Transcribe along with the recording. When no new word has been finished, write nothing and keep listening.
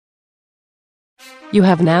You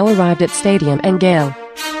have now arrived at Stadium and Gale.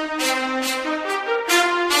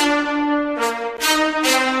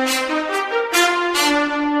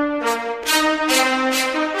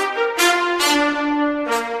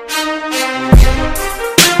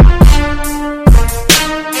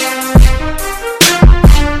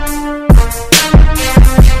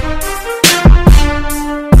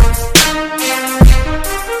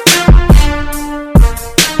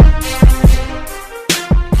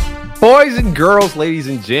 Boys and girls, ladies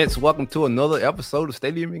and gents, welcome to another episode of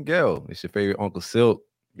Stadium and Gale. It's your favorite Uncle Silk.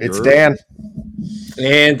 It's Dan.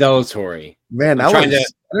 And Tori. Man, that was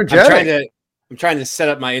energetic. I'm trying to set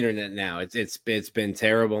up my internet now. It's been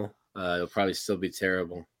terrible. It'll probably still be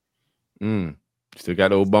terrible. Still got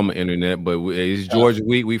the Obama internet, but it's Georgia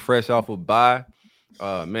week. We fresh off a bye.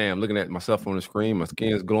 Man, I'm looking at myself on the screen. My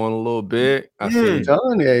skin's glowing a little bit.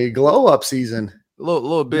 Done a glow up season. A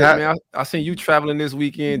little bit, man. I seen you traveling this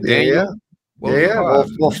weekend, Daniel.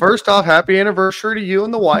 Well, first off, happy anniversary to you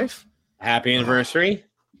and the wife. Happy anniversary.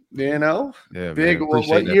 You know, yeah, big. Man,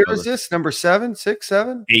 what year is this? Number 7, 6,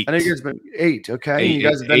 7? 8. I think it's been 8. Okay, you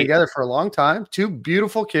guys have been together for a long time. 2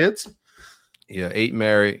 beautiful kids. Yeah, 8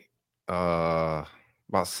 married, about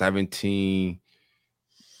 17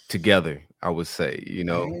 together. I would say, dating.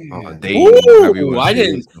 Ooh, I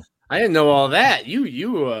didn't know all that.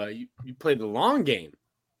 You played the long game.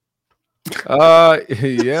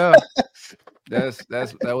 Yeah.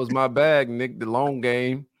 That was my bag, Nick. The long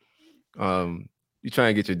game. You trying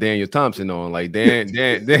to get your Daniel Thompson on, like Dan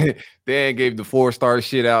gave the 4-star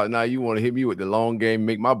shit out. Now you want to hit me with the long game,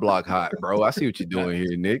 make my block hot, bro. I see what you're doing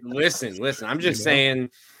here, Nick. Listen. I'm just saying.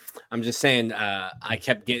 I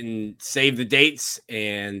kept getting save the dates,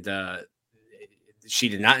 and she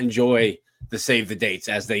did not enjoy the save the dates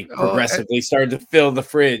as they progressively started to fill the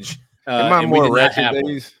fridge. In my more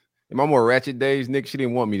ratchet days, Nick, she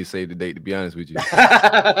didn't want me to save the date, to be honest with you.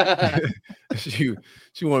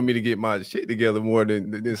 she wanted me to get my shit together more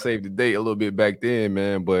than save the date a little bit back then,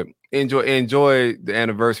 man. But enjoy the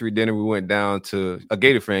anniversary dinner. We went down to a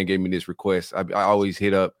Gator fan gave me this request. I always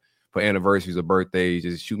hit up for anniversaries or birthdays,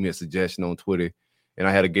 just shoot me a suggestion on Twitter. And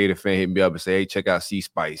I had a Gator fan hit me up and say, hey, check out Sea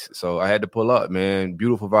Spice. So I had to pull up, man.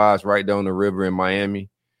 Beautiful vibes right down the river in Miami.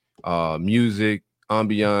 Music,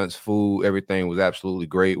 ambiance, food, everything was absolutely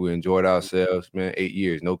great. We enjoyed ourselves, man. 8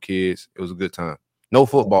 years, no kids. It was a good time. No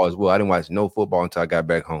football as well. I didn't watch no football until I got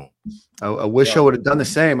back home. I wish I would have done the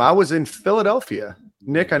same. I was in Philadelphia.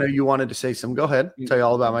 Nick, I know you wanted to say something. Go ahead. I'll tell you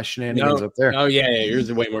all about my shenanigans up there. Oh, yeah. Yours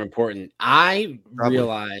is way more important. I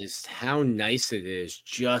realized how nice it is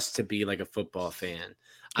just to be like a football fan.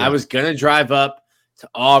 Yeah. I was going to drive up to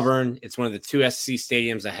Auburn. It's one of the 2 SEC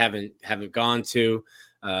stadiums I haven't gone to.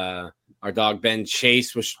 Our dog Ben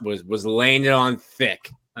Chase was laying it on thick.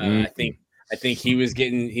 I think he was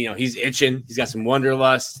getting, he's itching. He's got some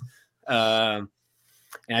wanderlust. And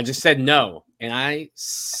I just said no. And I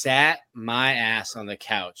sat my ass on the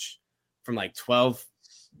couch from like 12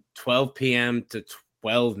 p.m. to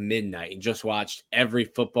 12 midnight and just watched every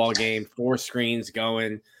football game, 4 screens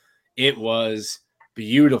going. It was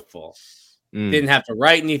beautiful. Didn't have to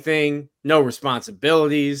write anything, no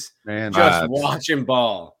responsibilities, just watching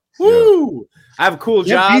ball. Woo! I have a cool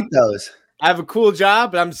job. I have a cool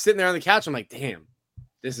job, but I'm sitting there on the couch. I'm like, damn,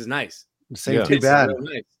 this is nice. Too bad.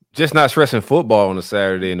 Nice. Just not stressing football on a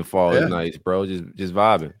Saturday in the fall is nice, bro. Just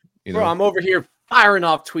vibing. Bro, I'm over here firing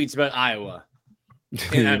off tweets about Iowa.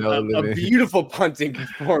 And a beautiful punting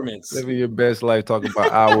performance. Living your best life talking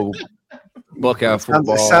about Iowa Buckeye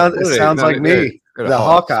football. It sounds like me. The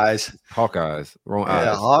Hawkeyes. Hawkeyes. Wrong eyes.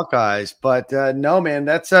 Yeah, Hawkeyes. But no, man,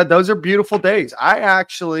 those are beautiful days. I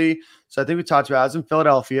think we talked about I was in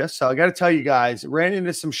Philadelphia. So I got to tell you guys, ran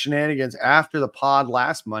into some shenanigans after the pod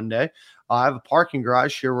last Monday. I have a parking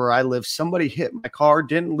garage here where I live. Somebody hit my car,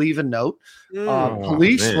 didn't leave a note.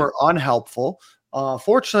 Police were unhelpful.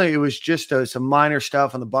 Fortunately, it was just some minor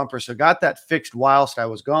stuff on the bumper, so got that fixed whilst I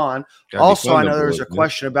was gone. Also, I know there was a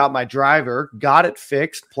question about my driver. Got it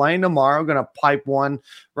fixed. Playing tomorrow. Going to pipe one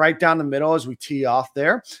right down the middle as we tee off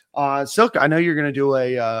there. Silk, I know you're going to do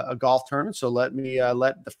a golf tournament, so let me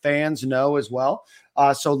let the fans know as well.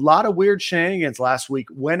 So a lot of weird shenanigans last week.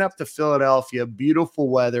 Went up to Philadelphia. Beautiful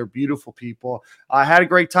weather, beautiful people. I had a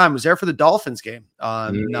great time. Was there for the Dolphins game.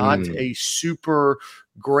 Not a super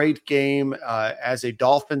great game as a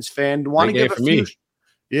Dolphins fan. Want to give a few.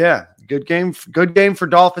 Yeah, good game. Good game for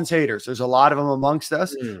Dolphins haters. There's a lot of them amongst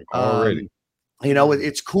us already.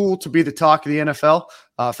 It's cool to be the talk of the NFL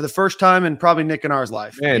for the first time in probably Nick and ours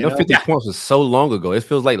life. Man, 50 points was so long ago. It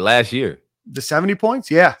feels like last year. The 70 points?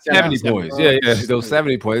 Yeah. 70 points. Yeah. Those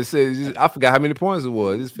 70 points. I forgot how many points it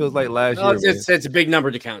was. This feels like last year. It's a big number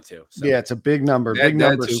to count too. So. Yeah, it's a big number. Big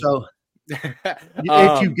number. So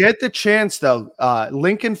if you get the chance, though,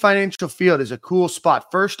 Lincoln Financial Field is a cool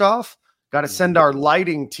spot. First off, got to send our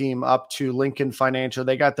lighting team up to Lincoln Financial.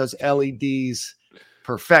 They got those LEDs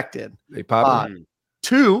perfected. They pop in.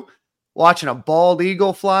 2, watching a bald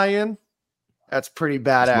eagle fly in. That's pretty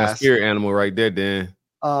badass. That's my spirit animal right there, Dan.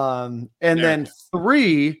 Then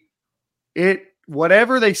 3,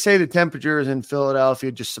 whatever they say the temperature is in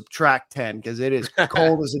Philadelphia, just subtract 10 because it is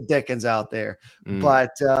cold as a dickens out there.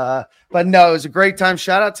 But no, it was a great time.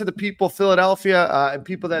 Shout out to the people of Philadelphia and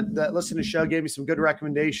people that listen to the show, gave me some good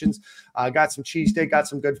recommendations. Got some cheesesteak, got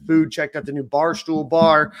some good food, checked out the new Barstool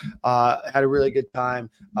Bar, had a really good time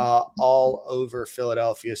all over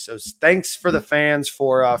Philadelphia. So thanks for the fans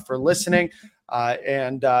for listening.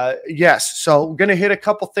 Yes, so we're going to hit a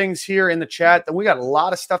couple things here in the chat. Then we got a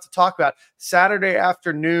lot of stuff to talk about. Saturday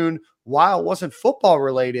afternoon, while it wasn't football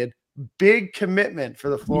related, big commitment for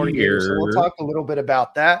the Florida Gators. So we'll talk a little bit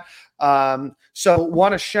about that. So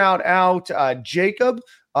want to shout out Jacob,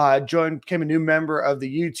 became a new member of the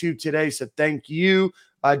YouTube today. So thank you,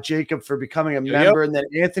 Jacob, for becoming a member. And then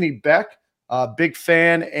Anthony Beck, big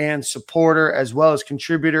fan and supporter, as well as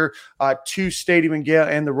contributor to Stadium and Gale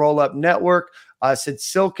and the Roll Up Network. Said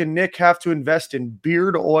Silk and Nick have to invest in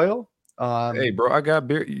beard oil. Hey, bro, I got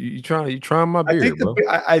beard. You trying my beard, bro?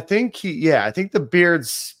 I think the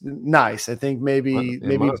beard's nice. I think maybe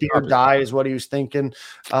beard dye is what he was thinking.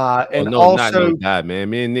 Not dye, man.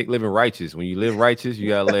 Me and Nick living righteous. When you live righteous, you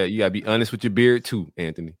gotta be honest with your beard too,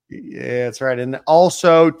 Anthony. Yeah, that's right. And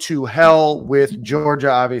also to hell with Georgia.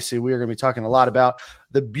 Obviously, we are going to be talking a lot about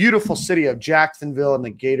the beautiful city of Jacksonville and the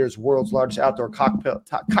Gators' world's largest outdoor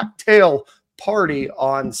cocktail party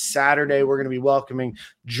on Saturday. We're going to be welcoming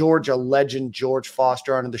Georgia legend George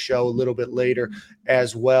Foster onto the show a little bit later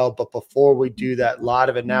as well. But before we do that, a lot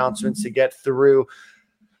of announcements to get through.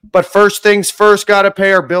 But first things first, got to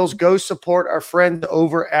pay our bills. Go support our friends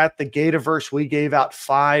over at the Gatorverse. We gave out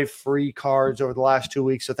 5 free cards over the last 2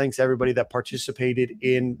 weeks. So thanks to everybody that participated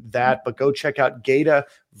in that. But go check out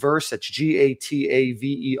Gatorverse. That's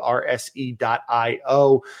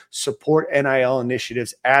GATAVERSE.io. Support NIL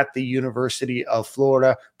initiatives at the University of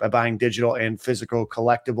Florida by buying digital and physical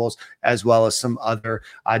collectibles, as well as some other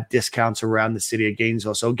discounts around the city of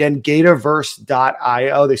Gainesville. So again,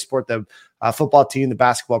 Gatorverse.io. They support the football team, the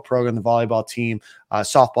basketball program, the volleyball team,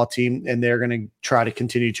 softball team, and they're going to try to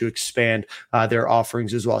continue to expand their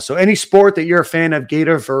offerings as well. So any sport that you're a fan of,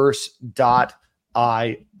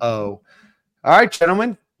 Gatorverse.io. All right,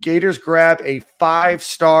 gentlemen, Gators grab a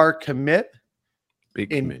 5-star commit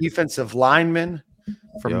defensive lineman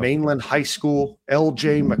from Mainland High School,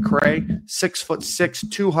 LJ McCray,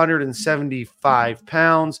 6'6", 275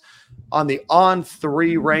 pounds. On the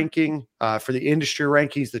On3 ranking for the industry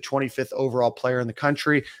rankings, the 25th overall player in the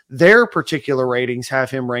country. Their particular ratings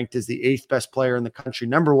have him ranked as the 8th best player in the country,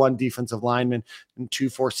 number 1 defensive lineman, and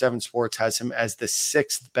 247 Sports has him as the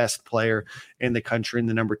 6th best player in the country and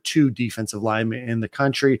the number 2 defensive lineman in the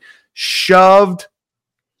country. Shoved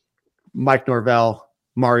Mike Norvell,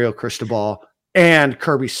 Mario Cristobal, and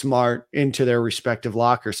Kirby Smart into their respective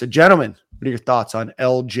lockers. So, gentlemen, what are your thoughts on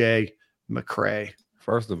LJ McCray?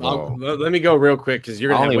 First of all, let me go real quick because you're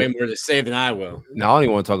gonna have way more to say than I will. Now, I don't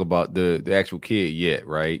even want to talk about the actual kid yet,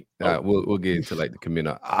 right? We'll get into like the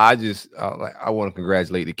commitment. I want to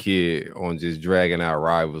congratulate the kid on just dragging our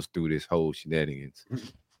rivals through this whole shenanigans.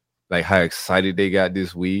 Like how excited they got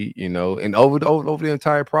this week, and over the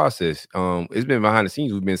entire process. It's been behind the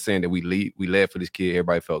scenes. We've been saying that we led for this kid.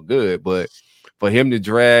 Everybody felt good, but for him to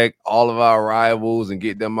drag all of our rivals and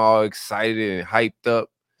get them all excited and hyped up.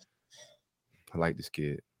 I like this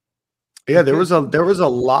kid. Yeah, there was a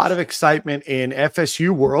lot of excitement in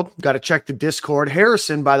FSU world. Got to check the Discord.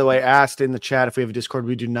 Harrison, by the way, asked in the chat if we have a Discord.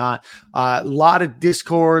 We do not. A lot of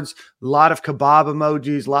Discords, a lot of kebab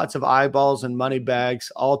emojis, lots of eyeballs and money bags,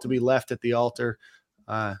 all to be left at the altar.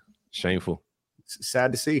 Shameful. It's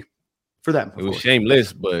sad to see for them. It was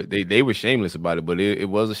shameless, but they were shameless about it. But it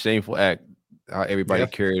was a shameful act how everybody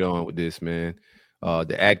carried on with this, man.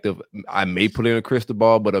 The act of I may put in a crystal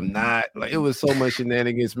ball, but I'm not. Like it was so much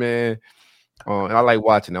shenanigans, man. And I like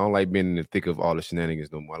watching. I don't like being in the thick of all the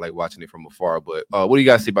shenanigans no more. I like watching it from afar. But what do you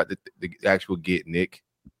guys say about the actual get, Nick?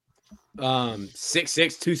 6'6",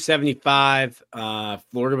 275.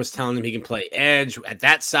 Florida was telling him he can play edge at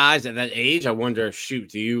that size, at that age. I wonder,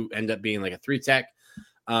 do you end up being like a 3 tech?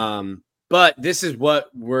 But this is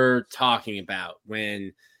what we're talking about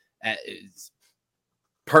when it's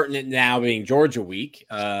pertinent now being Georgia week.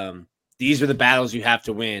 these are the battles you have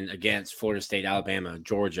to win against Florida State, Alabama,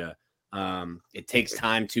 Georgia. It takes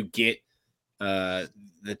time to get the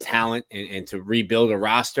talent and to rebuild a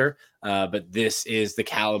roster, but this is the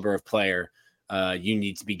caliber of player you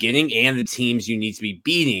need to be getting and the teams you need to be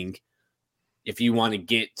beating if you want to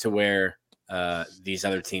get to where these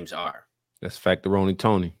other teams are. That's Factoroni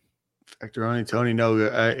Tony. Factoroni Tony, no,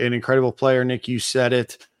 an incredible player. Nick, you said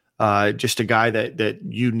it. Just a guy that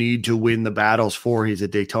you need to win the battles for. He's a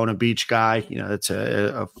Daytona Beach guy. You know, that's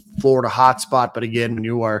a Florida hotspot. But again, when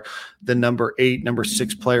you are the number 8, number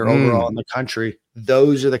 6 player overall in the country,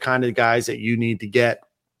 those are the kind of guys that you need to get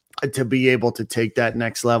to be able to take that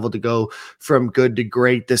next level, to go from good to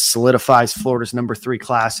great. This solidifies Florida's number 3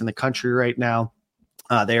 class in the country right now.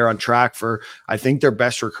 They are on track for, I think, their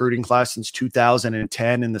best recruiting class since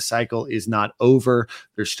 2010, and the cycle is not over.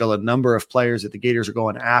 There's still a number of players that the Gators are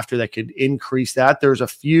going after that could increase that. There's a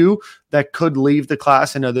few that could leave the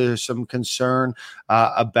class. I know there's some concern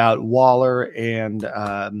about Waller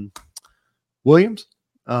and Williams,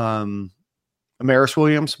 Amaris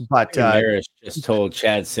Williams, but Amaris just told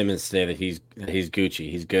Chad Simmons today that he's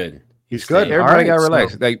Gucci. He's good. He's good. Everybody got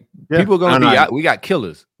relaxed. Like people are gonna be out. We got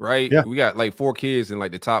killers, right? Yeah. We got like 4 kids in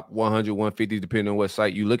like the top 100, 150, depending on what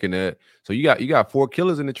site you're looking at. So you got 4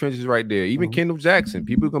 killers in the trenches right there. Even Kendall Jackson.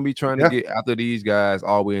 People are gonna be trying to get after these guys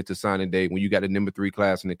all the way into signing day. When you got the number 3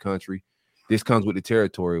 class in the country, this comes with the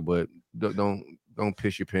territory. But don't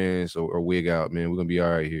piss your pants or wig out, man. We're gonna be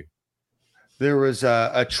all right here. There was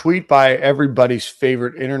a tweet by everybody's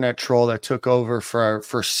favorite internet troll that took over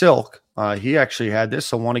for Silk. He actually had this.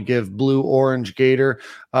 So I want to give Blue Orange Gator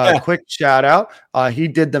a quick shout out. He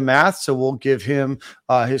did the math, so we'll give him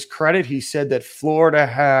his credit. He said that Florida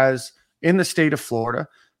has, in the state of Florida,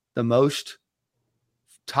 the most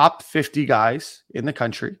top 50 guys in the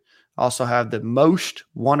country. Also have the most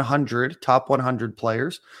top 100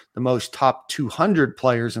 players, the most top 200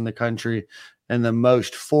 players in the country, and the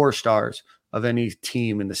most 4-stars of any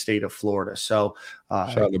team in the state of Florida. So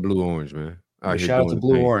shout out to Blue Orange, man. Shout out to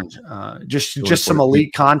Blue Orange. Just some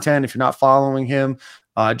elite content. If you're not following him,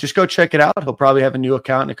 just go check it out. He'll probably have a new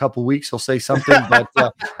account in a couple weeks. He'll say something,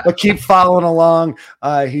 but keep following along.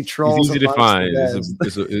 He trolls. It's easy to find.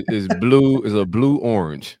 It's blue. It's a Blue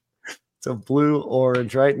Orange. It's a Blue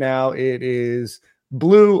Orange right now. It is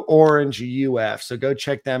Blue Orange UF. So go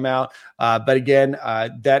check them out. But again,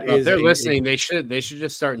 if they're listening. They should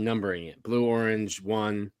just start numbering it. Blue Orange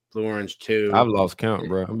 1. Blue Orange 2. I've lost count,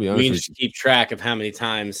 bro. I'll be honest. We can just keep track of how many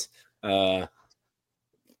times. Elon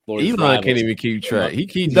can't even keep track. He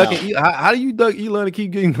keeps ducking. How do you duck Elon to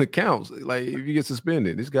keep getting the counts? Like if you get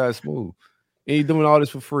suspended, this guy's smooth. And he's doing all this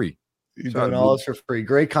for free. He's doing all this for free.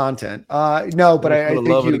 Great content. No, but I think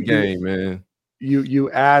love of the game, man. You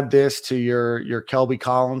add this to your Kelby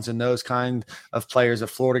Collins and those kind of players that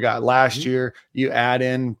Florida got last year. You add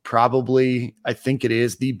in probably, I think it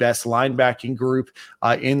is the best linebacking group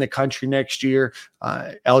in the country next year.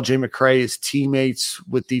 LJ McCray is teammates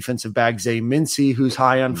with defensive back Zay Mincy, who's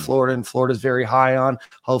high on Florida, and Florida's very high on.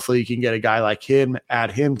 Hopefully you can get a guy like him,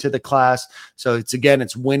 add him to the class. So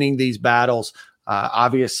it's winning these battles.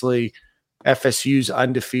 Obviously, FSU's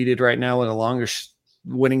undefeated right now, one of the longest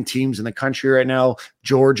winning teams in the country right now.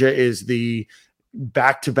 Georgia is the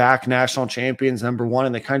back-to-back national champions, number 1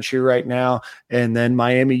 in the country right now. And then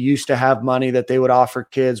Miami used to have money that they would offer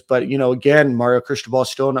kids. But, again, Mario Cristobal is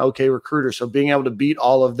still an okay recruiter. So being able to beat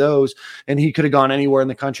all of those, and he could have gone anywhere in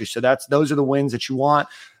the country. So those are the wins that you want.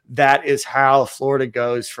 That is how Florida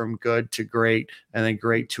goes from good to great and then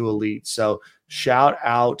great to elite. So shout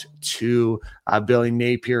out to Billy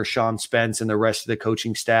Napier, Sean Spence, and the rest of the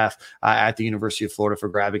coaching staff at the University of Florida for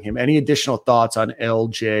grabbing him. Any additional thoughts on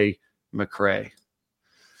LJ McCray?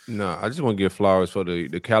 No, I just want to give flowers for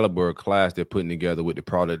the caliber of class they're putting together with the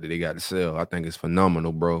product that they got to sell. I think it's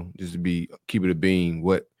phenomenal, bro. Just to keep it a bean.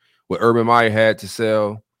 What Urban Meyer had to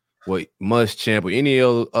sell, what Muschamp or any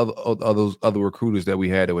of those other recruiters that we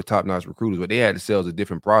had that were top-notch recruiters, but they had to sell a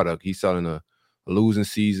different product. He's selling a losing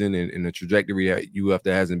season and a trajectory at UF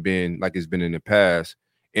that hasn't been like it's been in the past.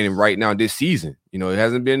 And right now, this season, it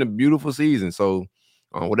hasn't been a beautiful season. So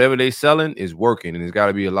whatever they selling is working, and there's got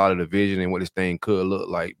to be a lot of the vision and what this thing could look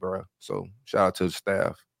like, bro. So shout out to the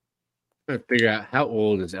staff. I'm trying to figure out how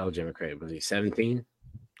old is LJ McCray. Was he 17?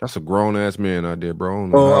 That's a grown ass man out there,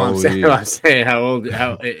 bro. I'm saying how old?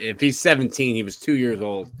 If he's 17, he was 2 years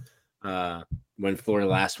old when Florida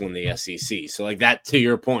last won the SEC. So like that, to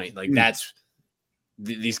your point, like that's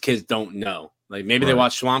these kids don't know. Like maybe they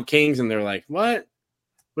watch Swamp Kings and they're like, "What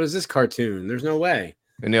is this cartoon? There's no way."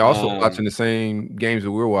 And they're also watching the same games that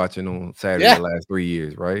we're watching on Saturday the last 3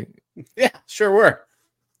 years, right? Yeah, sure were.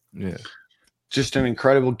 Yeah. just an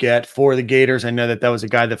incredible get for the Gators. I know that was a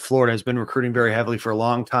guy that Florida has been recruiting very heavily for a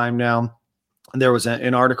long time now. There was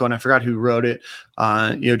an article, and I forgot who wrote it,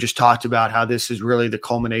 just talked about how this is really the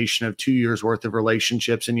culmination of 2 years worth of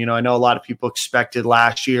relationships. And, I know a lot of people expected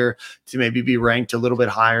last year to maybe be ranked a little bit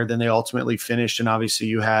higher than they ultimately finished. And obviously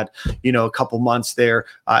you had, a couple months there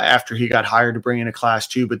after he got hired to bring in a class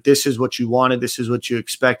 2, but this is what you wanted. This is what you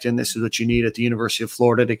expect. And this is what you need at the University of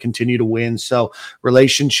Florida to continue to win. So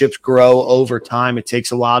relationships grow over time. It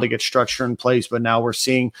takes a while to get structure in place, but now we're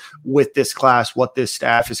seeing with this class what this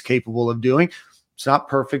staff is capable of doing. It's not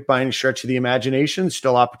perfect by any stretch of the imagination.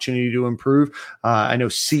 Still opportunity to improve. I know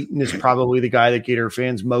Seton is probably the guy that Gator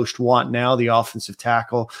fans most want now, the offensive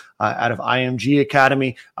tackle out of IMG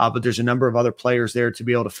Academy. But there's a number of other players there to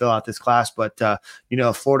be able to fill out this class. But,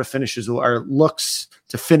 if Florida finishes or looks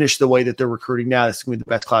to finish the way that they're recruiting now, this is going to be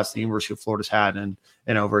the best class the University of Florida's had in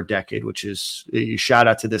over a decade, which is you shout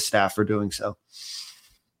out to this staff for doing so.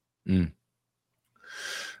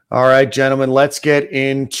 All right, gentlemen, let's get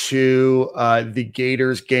into the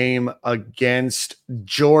Gators game against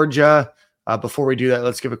Georgia. Before we do that,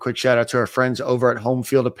 let's give a quick shout out to our friends over at Home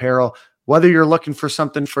Field Apparel. Whether you're looking for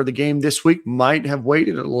something for the game this week, might have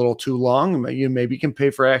waited a little too long. You maybe can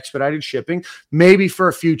pay for expedited shipping. Maybe for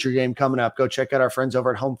a future game coming up, go check out our friends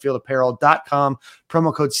over at homefieldapparel.com.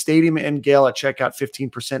 Promo code Stadium and Gale at checkout,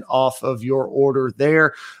 15% off of your order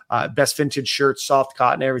there. Best vintage shirts, soft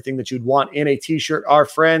cotton, everything that you'd want in a t-shirt. Our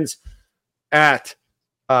friends at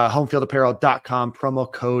homefieldapparel.com.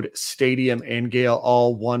 Promo code Stadium and Gale,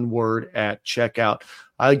 all one word at checkout.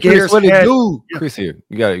 Gators, what it do? Chris here.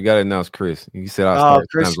 You got to announce Chris. You said I'll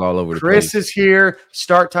start times all over the place. Chris is here.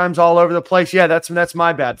 Start times all over the place. Yeah, that's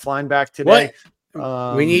my bad. Flying back today.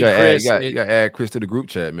 We need Chris. You got to add Chris to the group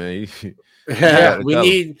chat, man.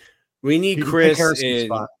 We need Chris.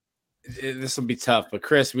 This will be tough, but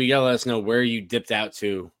Chris, we gotta let us know where you dipped out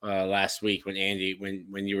to last week when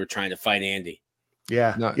you were trying to fight Andy.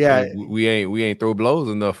 Yeah, We ain't throw blows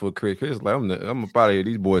enough for Chris. Chris, like I'm about to hear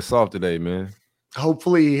these boys soft today, man.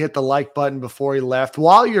 Hopefully he hit the like button before he left.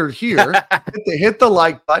 While you're here, hit the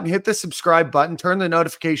like button, hit the subscribe button, turn the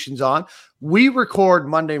notifications on. We record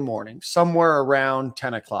Monday morning, somewhere around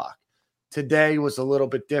 10 o'clock. Today was a little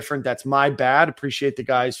bit different. That's my bad. Appreciate the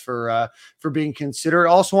guys for being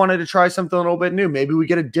considerate. Also wanted to try something a little bit new. Maybe we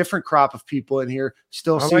get a different crop of people in here.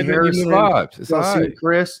 Still see Harrison, still see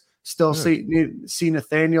Chris. Still see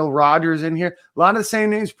Nathaniel Rogers in here. A lot of the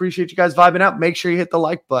same names. Appreciate you guys vibing out. Make sure you hit the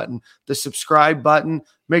like button, the subscribe button.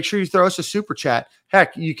 Make sure you throw us a super chat.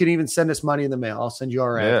 Heck, you can even send us money in the mail. I'll send you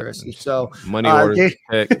our addresses. So money orders,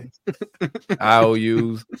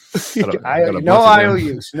 IOUs. No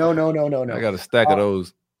IOUs. No. I got a stack of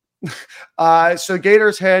those. So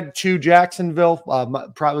Gators head to Jacksonville,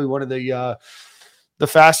 probably one of the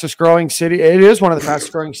fastest growing city. It is one of the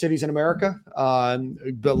fastest growing cities in America. A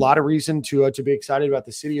lot of reason to be excited about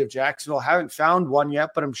the city of Jacksonville. Haven't found one yet,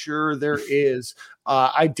 but I'm sure there is.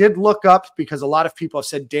 I did look up because a lot of people have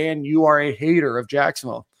said, Dan, you are a hater of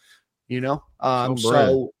Jacksonville.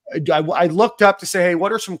 So I looked up to say, hey,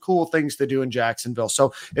 what are some cool things to do in Jacksonville?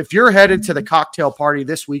 So if you're headed to the cocktail party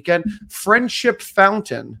this weekend, Friendship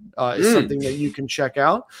Fountain is something that you can check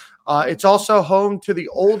out. It's also home to the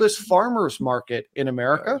oldest farmers market in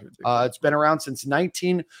America. It's been around since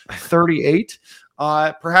 1938.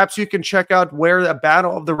 Perhaps you can check out where the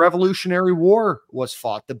Battle of the Revolutionary War was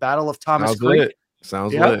fought, the Battle of Thomas Creek.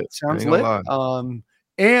 Sounds lit. Sounds lit.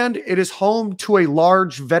 And it is home to a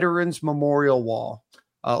large veterans memorial wall.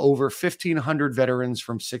 Over 1,500 veterans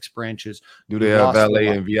from 6 branches. Do they have valet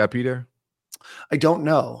and VIP there? I don't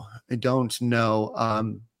know. But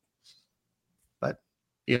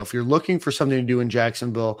if you're looking for something to do in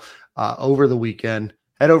Jacksonville over the weekend,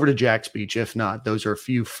 head over to Jack's Beach. If not, those are a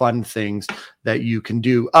few fun things that you can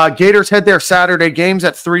do. Gators head their Saturday games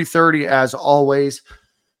at 3:30 as always.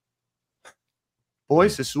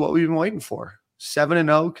 Boys, this is what we've been waiting for.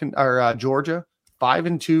 7-0 Georgia,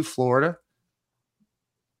 5-2 Florida.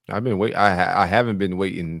 I've been waiting. I haven't been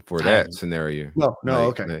waiting for that scenario. No,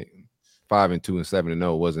 okay. 5-2 and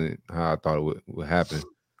 7-0 wasn't how I thought it would happen,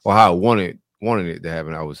 or how I wanted it to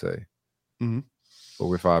happen. I would say, but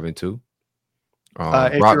we're 5-2.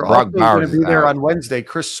 If you're also going to be there on Wednesday,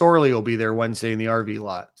 Chris Sorley will be there Wednesday in the RV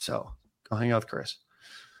lot. So go hang out with Chris.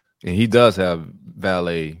 And he does have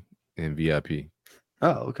valet and VIP.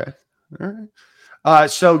 Oh, okay. All right.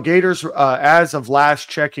 So Gators, as of last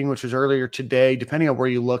checking, which was earlier today, depending on where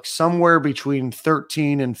you look, somewhere between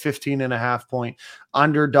 13 and 15.5 point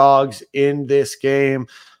underdogs in this game.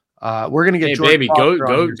 We're going to get go to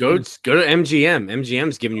MGM.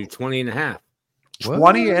 MGM's giving you 20.5.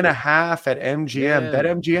 20.5 at MGM. Yeah. Bet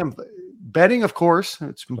MGM. Betting, of course,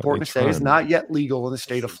 it's important to say, is not yet legal in the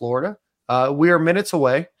state of Florida. We are minutes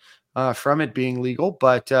away from it being legal,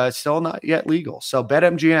 but still not yet legal. So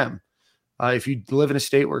BetMGM, if you live in a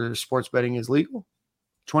state where sports betting is legal,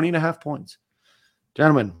 20.5 points.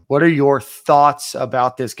 Gentlemen, what are your thoughts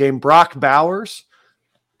about this game? Brock Bowers,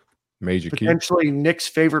 major key, potentially Nick's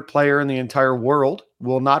favorite player in the entire world,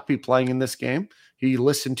 will not be playing in this game. He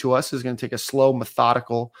listened to us, is going to take a slow,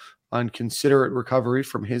 methodical, and considerate recovery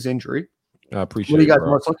from his injury. I appreciate it. What are you guys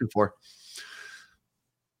most looking for?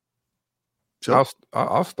 So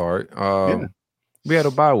I'll start. We had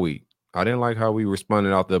a bye week. I didn't like how we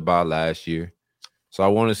responded out the bye last year. So I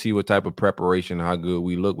want to see what type of preparation, how good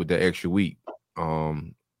we look with the extra week.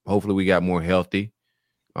 Hopefully we got more healthy.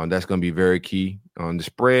 That's going to be very key. The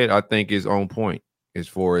spread, I think, is on point as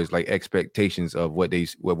far as like expectations of what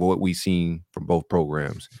we've seen from both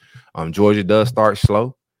programs. Georgia does start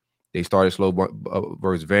slow. They started slow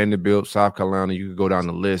versus Vanderbilt, South Carolina. You could go down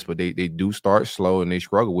the list, but they do start slow and they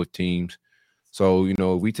struggle with teams. So,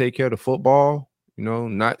 if we take care of the football,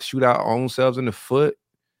 not shoot our own selves in the foot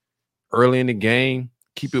early in the game,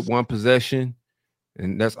 keep it one possession.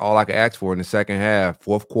 And that's all I can ask for in the second half,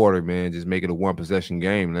 fourth quarter, man. Just make it a one-possession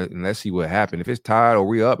game, and let's see what happens. If it's tied or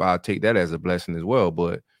we up, I'll take that as a blessing as well.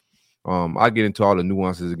 But I'll get into all the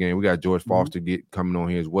nuances again. We got George Foster coming on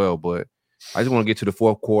here as well. But I just want to get to the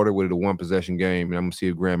fourth quarter with a one-possession game, and I'm going to see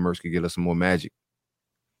if Graham Mertz can get us some more magic.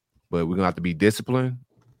 But we're going to have to be disciplined.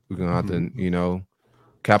 We're going to have to,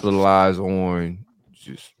 capitalize on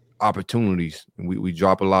just opportunities. And we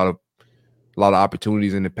drop a lot of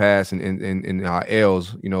opportunities in the past and in our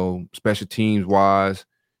L's, special teams wise,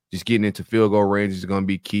 just getting into field goal range is going to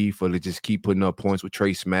be key for to just keep putting up points with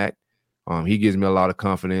Trey Smack. He gives me a lot of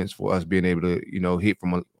confidence for us being able to, hit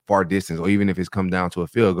from a far distance, or even if it's come down to a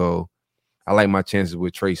field goal. I like my chances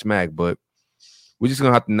with Trey Smack, but we're just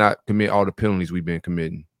going to have to not commit all the penalties we've been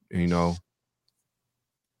committing,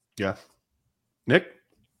 Yeah. Nick?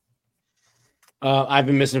 I've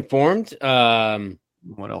been misinformed.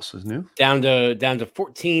 What else is new? Down to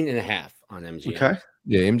 14.5 on MGM. Okay.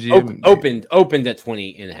 Yeah, MGM opened at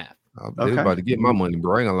 20.5. I was about to get my money,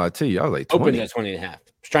 bro. I ain't gonna lie to you. I was like 20. Opened at 20.5.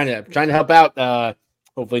 Trying to help out.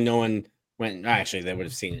 Hopefully no one went. Actually, they would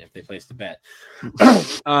have seen it if they placed the bet.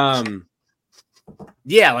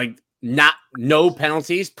 Yeah, like no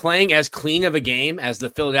penalties, playing as clean of a game as the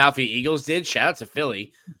Philadelphia Eagles did. Shout out to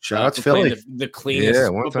Philly. Shout out to Philly. The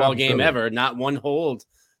cleanest football game ever. Not one hold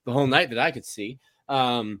the whole night that I could see.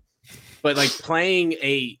 But like playing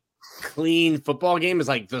a clean football game is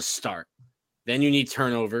like the start. Then you need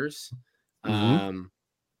turnovers.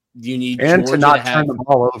 You need and Georgia to not turn the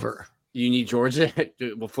ball over. You need Georgia.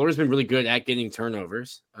 Well, Florida's been really good at getting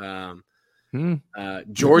turnovers.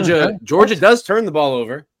 Georgia does turn the ball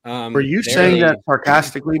over. Were you saying that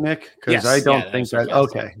sarcastically, Nick? Because I don't think that.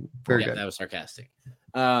 Okay, very good. That was sarcastic.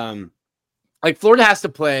 Like Florida has to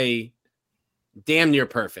play damn near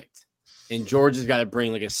perfect, and Georgia's got to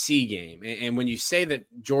bring like a C game. And when you say that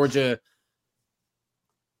Georgia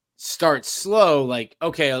starts slow, like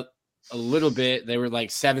okay, a little bit. They were like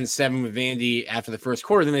 7-7 with Vandy after the first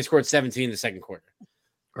quarter. Then they scored 17 in the second quarter.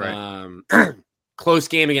 Right. Close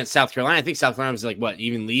game against South Carolina. I think South Carolina was like what,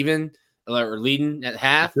 even leading at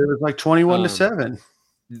half. It was like 21-7.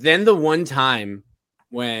 Then the one time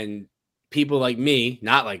when people like me,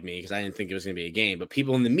 not like me, because I didn't think it was going to be a game, but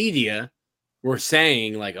people in the media were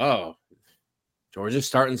saying like, "Oh, Georgia's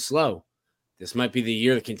starting slow. This might be the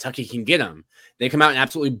year that Kentucky can get them." They come out and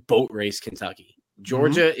absolutely boat race Kentucky.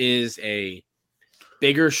 Georgia is a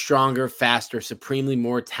bigger, stronger, faster, supremely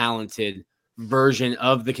more talented version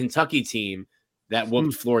of the Kentucky team that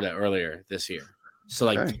whooped Florida earlier this year. So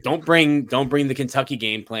like, don't bring the Kentucky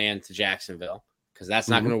game plan to Jacksonville, because that's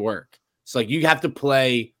not going to work. So like, you have to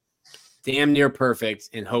play damn near perfect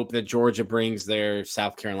and hope that Georgia brings their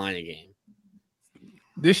South Carolina game.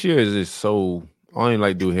 This year is just so I don't even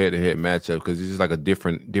like do head-to-head matchup because it's just like a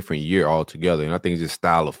different year altogether, and I think it's just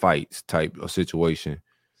style of fights type of situation.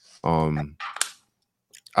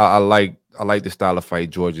 I like the style of fight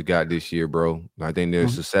Georgia got this year, bro. I think they're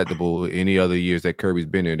susceptible. Any other years that Kirby's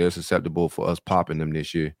been there, they're susceptible for us popping them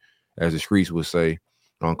this year, as the streets would say.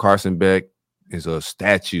 Carson Beck is a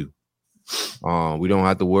statue. We don't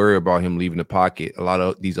have to worry about him leaving the pocket. A lot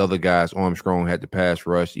of these other guys, Armstrong had the pass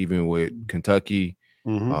rush, even with Kentucky,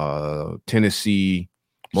 Tennessee,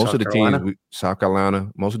 most of the teams, South Carolina,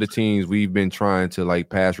 most of the teams we've been trying to like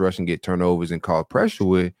pass rush and get turnovers and cause pressure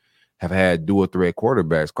with have had dual threat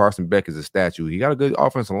quarterbacks. Carson Beck is a statue. He got a good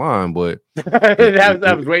offensive line, but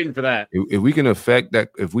I was waiting for that. If we can affect that,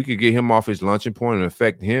 if we could get him off his launching point and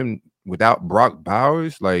affect him without Brock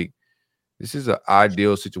Bowers, like This is an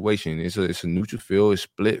ideal situation. It's a neutral field. It's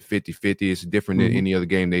split 50-50. It's different than any other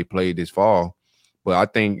game they played this fall. But I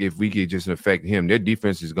think if we could just affect him, their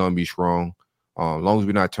defense is going to be strong. As long as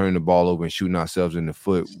we're not turning the ball over and shooting ourselves in the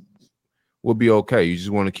foot, we'll be okay. You just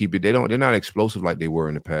want to keep it. They're not explosive like they were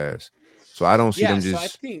in the past. So I don't see them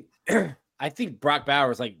just. So I think Brock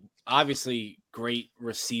Bowers, like, obviously great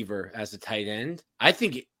receiver as a tight end. I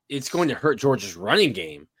think it's going to hurt Georgia's running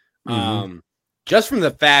game. Just from the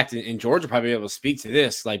fact, and Georgia probably be able to speak to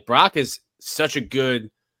this, like Brock is such a good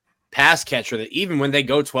pass catcher that even when they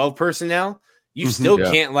go 12 personnel, you still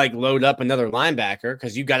can't like load up another linebacker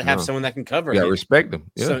because you got to have someone that can cover. Yeah, respect them.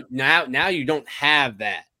 Yeah. So now you don't have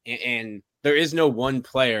that, and there is no one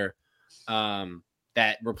player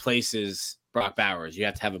that replaces Brock Bowers. You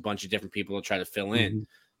have to have a bunch of different people to try to fill in.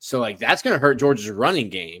 So like that's going to hurt Georgia's running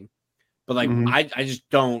game, but like I just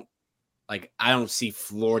don't. Like, I don't see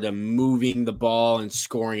Florida moving the ball and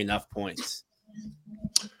scoring enough points.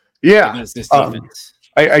 Yeah. Against this defense.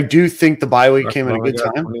 I do think the bye week came at a good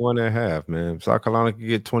time. 21.5, man. South Carolina could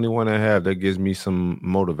get 21.5. That gives me some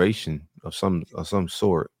motivation of some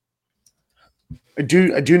sort. I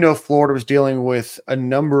do know Florida was dealing with a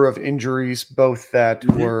number of injuries, both that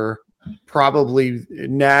were probably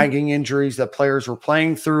nagging injuries that players were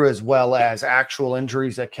playing through, as well as actual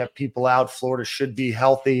injuries that kept people out. Florida should be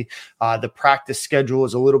healthy. The practice schedule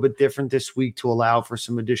is a little bit different this week to allow for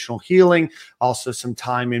some additional healing, also some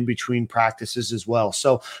time in between practices as well.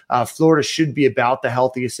 So Florida should be about the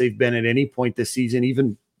healthiest they've been at any point this season,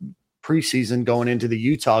 even preseason going into the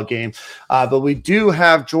Utah game. But we do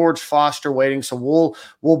have George Foster waiting, so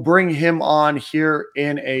we'll bring him on here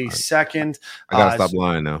in a second. I gotta stop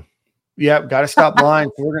lying now. Yep, got to stop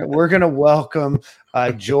lying. We're gonna welcome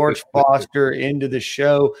George Foster into the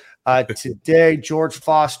show today. George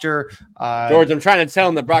Foster, George, I'm trying to tell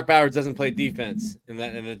him that Brock Bowers doesn't play defense, and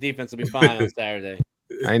the defense will be fine on Saturday.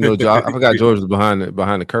 I know. I forgot George was behind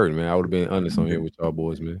the curtain, man. I would have been honest on here with y'all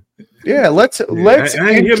boys, man. Yeah, let's. I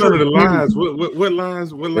ain't hear none of the lines. What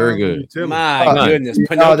lines? What Very lines? good. Tell My goodness, there's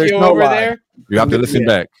Pinocchio no over line. there. You have to listen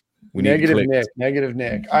back. We Negative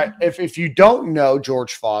Nick. If you don't know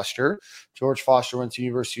George Foster went to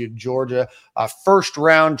University of Georgia, first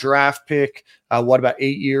round draft pick. About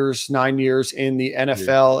 9 years in the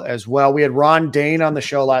NFL as well. We had Ron Dane on the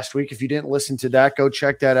show last week. If you didn't listen to that, go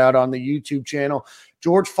check that out on the YouTube channel.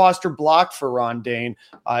 George Foster blocked for Ron Dane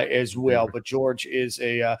as well, but George is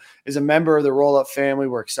a member of the Roll Up family.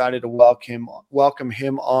 We're excited to welcome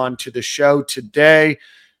him on to the show today.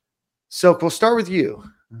 Silk, we'll start with you.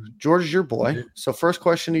 George is your boy. So first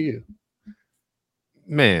question to you.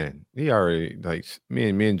 Man, he already like me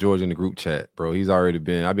and George in the group chat, bro.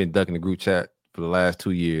 I've been ducking the group chat for the last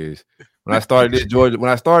 2 years. When I started the Georgia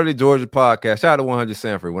podcast, shout out to 100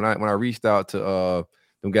 Sanford. When I reached out to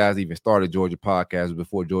them guys even started Georgia podcast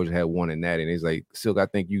before Georgia had one in that, and it's like, Silk, I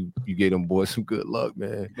think you gave them boys some good luck,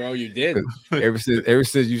 man. Bro, you did. Ever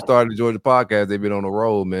since you started the Georgia podcast, they've been on the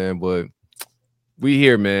road, man. But we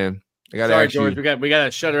here, man. Sorry, George. We got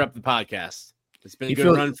to shutter up the podcast. It's been a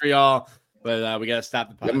good run for y'all, but we got to stop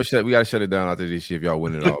the podcast. We got to shut it down after this shit if y'all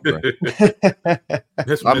win it all, bro.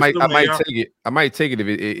 I might take it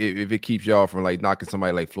if it keeps y'all from like knocking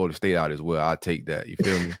somebody like Florida State out as well. I'll take that. You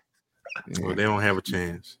feel me? Well, they don't have a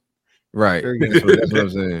chance, right? That's what I'm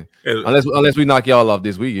saying. Unless we knock y'all off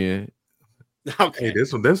this weekend. Okay,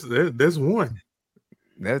 that's one. That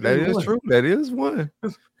is true. That is one.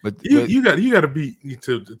 But you got to beat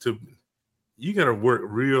you got to work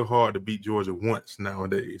real hard to beat Georgia once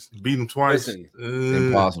nowadays. Beat them twice,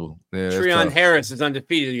 impossible. Yeah, Treon Harris is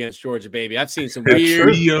undefeated against Georgia, baby. I've seen some weird.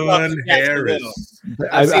 Treon Harris.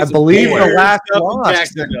 I believe the last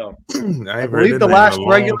loss. I believe the last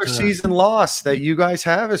regular season loss that you guys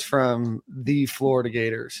have is from the Florida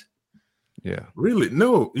Gators. Yeah. Really?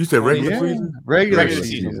 No. You said regular season? Regular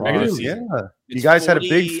season. Yeah. You guys had a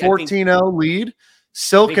big 14-0 lead.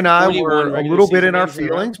 Silk and I were a little bit in our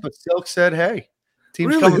feelings, but Silk said, hey,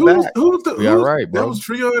 team's coming back. Yeah, right, bro. That was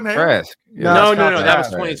Treon Harris? No. That was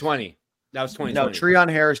 2020. That was 2020. No, Treon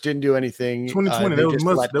Harris didn't do anything. 2020. That was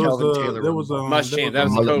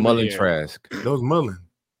Mullen Trask. That was Mullen.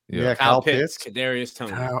 Yeah, Kyle Pitts, Kadarius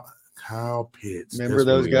Toney. Kyle Pitts. Remember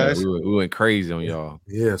those guys? We went crazy on y'all.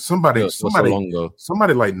 Yeah, somebody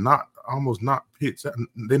like almost knocked Pitts.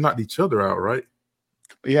 They knocked each other out, right?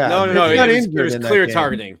 Yeah. No. It was clear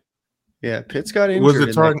targeting. Yeah, Pitts got injured. Was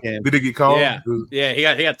it targeting? Did it get called? Yeah. He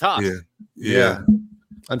got tossed. Yeah.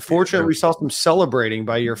 Unfortunately, we saw some celebrating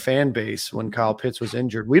by your fan base when Kyle Pitts was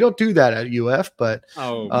injured. We don't do that at UF, but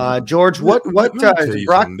George, what Brock?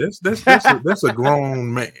 That's a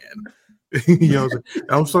grown man. You know,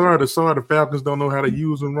 I'm sorry the Falcons don't know how to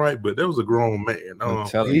use him right, but that was a grown man.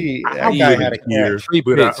 That guy had a catch. Free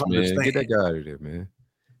but picks, I man. understand. Get that guy out of there, man.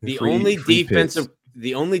 The Free only picks.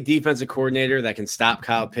 defensive coordinator that can stop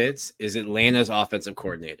Kyle Pitts is Atlanta's offensive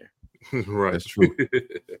coordinator. Right. That's true.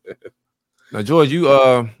 Now, George,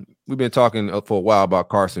 we've been talking for a while about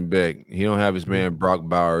Carson Beck. He don't have his man Brock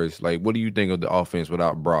Bowers. Like, what do you think of the offense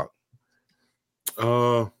without Brock?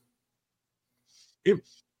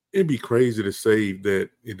 It'd be crazy to say that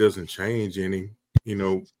it doesn't change any, you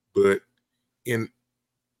know, but in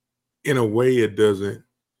a way it doesn't.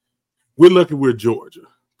 We're lucky we're Georgia,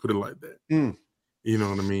 put it like that. You know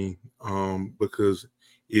what I mean? Because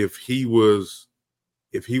if he was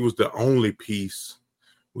the only piece,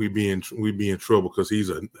 we'd be in trouble, because he's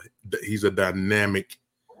a dynamic,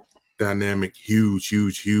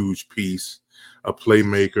 huge piece, a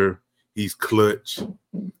playmaker. He's clutch,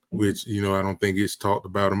 which, you know, I don't think it's talked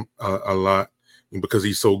about him a lot, because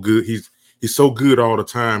he's so good. He's so good all the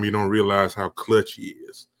time. You don't realize how clutch he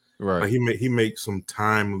is. Right. Like he makes some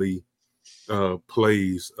timely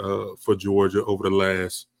plays for Georgia over the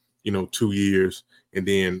last, 2 years, and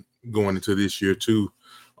then going into this year too.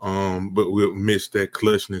 But we'll miss that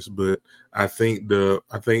clutchness. But I think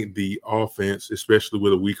the offense, especially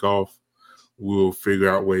with a week off, will figure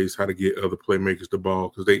out ways how to get other playmakers the ball,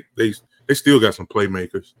 because they still got some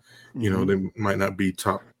playmakers. You know, they might not be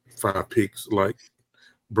top 5 picks like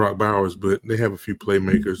Brock Bowers, but they have a few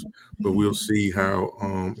playmakers. But we'll see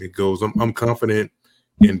how it goes. I'm confident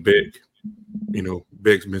in Beck. You know,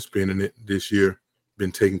 Beck's been spending it this year,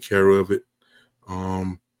 been taking care of it.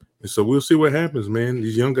 And so we'll see what happens, man.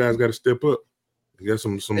 These young guys got to step up. They got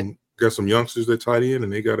some youngsters that tight end,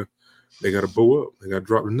 and they gotta bow up. They gotta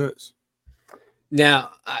drop the nuts.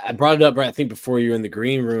 Now, I brought it up, I think, before you were in the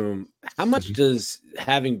green room. How much does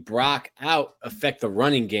having Brock out affect the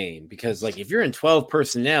running game? Because, like, if you're in 12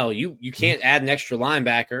 personnel, you can't add an extra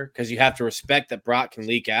linebacker, because you have to respect that Brock can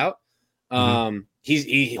leak out.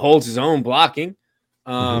 He holds his own blocking.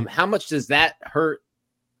 How much does that hurt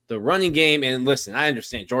the running game? And listen, I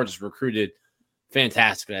understand Georgia's recruited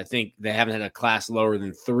fantastically. I think they haven't had a class lower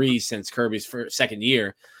than 3 since Kirby's second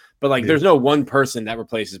year. But, like, there's no one person that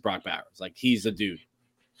replaces Brock Bowers. Like, he's a dude.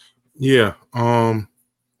 Yeah. Oscar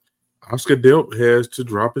Delp has to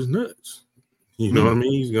drop his nuts. You know what I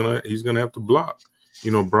mean? He's gonna have to block.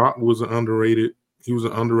 You know, Brock was an underrated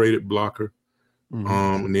blocker.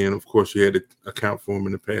 And then, of course, you had to account for him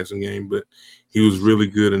in the passing game, but he was really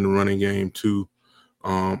good in the running game too.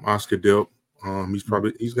 Oscar Delp,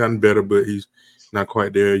 he's gotten better, but he's not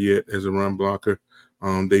quite there yet as a run blocker.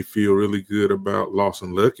 They feel really good about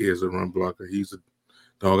Lawson Lucky as a run blocker. He's a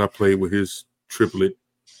dog. I played with his triplet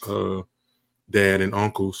dad and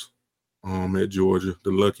uncles at Georgia,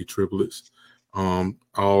 the Lucky triplets.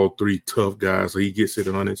 All 3 tough guys. So he gets it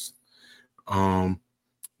honest. And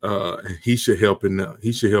he should help in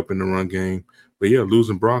the run game. But yeah,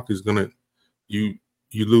 losing Brock is gonna you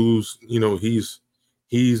lose. You know, he's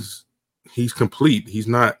complete. He's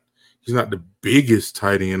not the biggest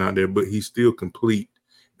tight end out there, but he's still complete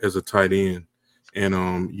as a tight end,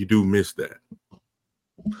 and you do miss that.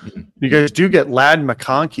 You guys do get Ladd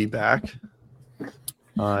McConkey back.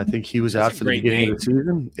 I think he was out for the beginning of the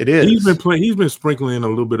season. It is. He's been sprinkling in a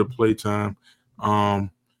little bit of play time.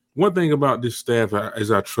 One thing about this staff is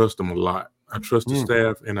I trust them a lot. I trust the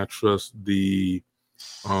staff, and I trust the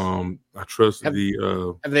have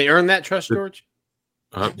they earned that trust, George?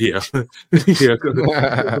 Yeah. Yeah.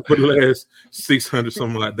 For the last 600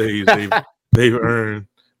 something like days, they've earned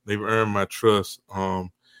my trust.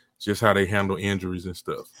 Just how they handle injuries and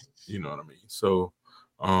stuff. You know what I mean? So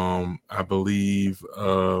I believe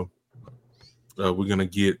we're gonna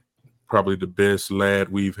get probably the best Ladd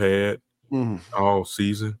we've had all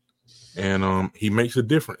season, and he makes a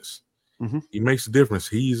difference. He makes a difference.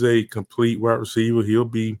 He's a complete wide receiver. He'll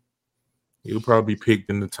probably be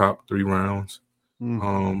picked in the top 3 rounds. In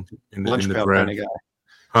the draft. Kind of guy.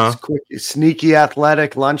 Huh? Quick, sneaky,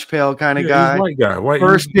 athletic, lunch pail kind of guy. White guy.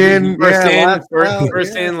 First in,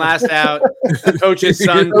 last out. Coach's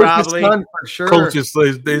son, probably. Son for sure. Coach's son,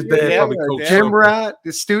 his dad probably coached. Gym rat,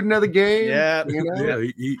 the student of the game. Yeah, you know?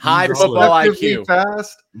 He's high football IQ.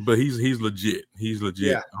 Fast. But he's legit. He's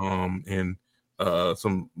legit. Yeah. And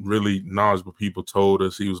some really knowledgeable people told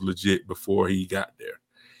us he was legit before he got there.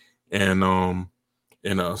 And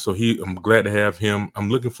so I'm glad to have him. I'm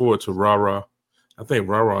looking forward to Rara. I think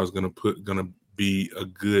Rara is gonna be a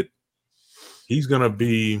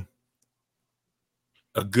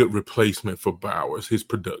good replacement for Bowers, his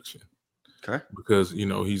production. Okay. Because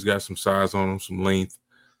he's got some size on him, some length.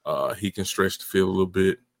 He can stretch the field a little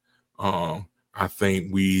bit. I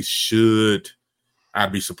think we should.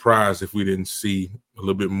 I'd be surprised if we didn't see a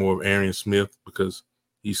little bit more of Arian Smith because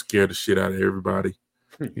he scared the shit out of everybody.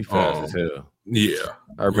 He fast as hell. Yeah,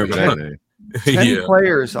 I remember that name. 10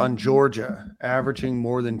 players on Georgia averaging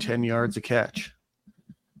more than 10 yards a catch.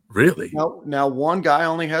 Really? Now one guy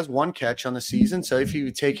only has 1 catch on the season, so if you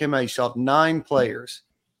would take him out, you still have 9 players.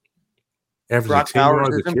 Brock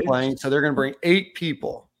Bowers isn't playing, so they're going to bring 8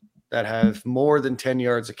 people that have more than 10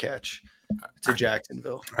 yards a catch to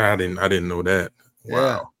Jacksonville. I didn't know that.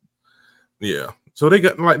 Wow. Yeah. So they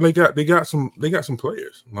got some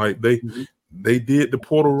players. Like they did the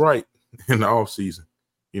portal right in the offseason,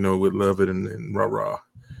 with Lovett and Rah.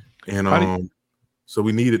 And so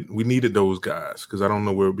we needed those guys because I don't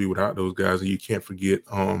know where we'd be without those guys. And you can't forget.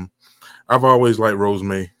 I've always liked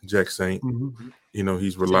Rosemary Jack Saint. Mm-hmm.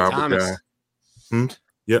 He's a reliable guy.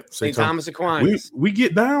 Yep, St. Thomas Aquinas. We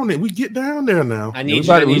get down there. We get down there now. I need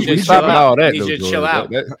you to chill out. I need you to chill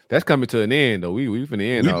out. That's coming to an end, though. We finna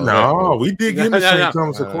end. We did get into St.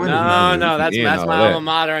 Thomas Aquinas. No, that's my alma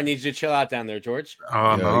mater. I need you to chill out down there, George.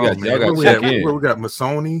 Oh no, we got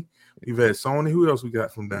Masoni. We've had Sony. Who else we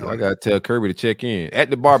got from down there? I gotta tell Kirby to check in at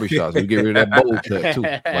the barbershop. So we get rid of that bowl cut too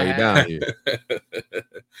while you're down here.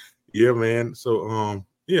 Yeah, man. So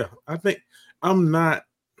I think I'm not.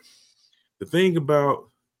 The thing about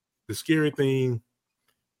the scary thing,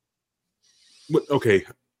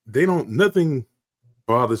 nothing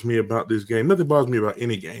bothers me about this game. Nothing bothers me about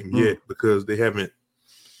any game yet because they haven't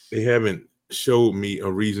showed me a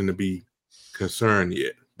reason to be concerned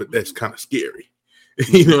yet. But that's kind of scary.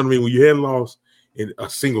 You know what I mean? When you had lost in a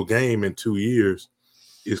single game in 2 years,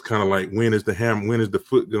 it's kind of like when is the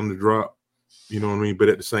foot going to drop? You know what I mean? But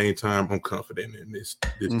at the same time, I'm confident in this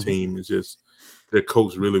team. Is just they're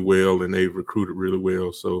coached really well and they've recruited really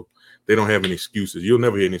well, so they don't have any excuses. You'll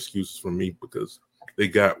never hear any excuses from me because they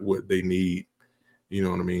got what they need. You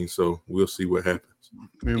know what I mean? So we'll see what happens.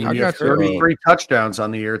 I mean, when you have 33 touchdowns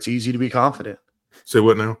on the year, it's easy to be confident. Say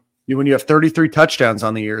what now? When you have 33 touchdowns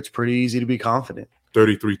on the year, it's pretty easy to be confident.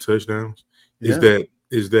 33 touchdowns? Is that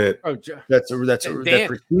that's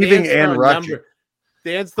receiving and rushing.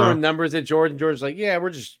 Dan's throwing numbers at George, and George's like, "Yeah, we're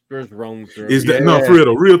just rolling through." Is that for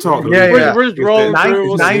real? Real talk. We're just rolling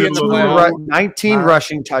through. 19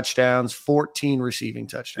 rushing touchdowns, 14 receiving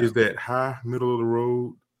touchdowns. Is that high, middle of the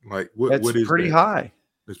road? Like what is pretty that? High?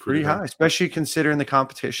 It's pretty high, especially considering the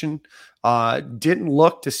competition. Didn't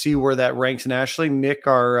look to see where that ranks nationally. Nick,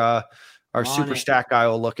 our super stat guy,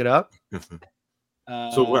 will look it up.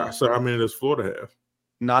 So how many does Florida have?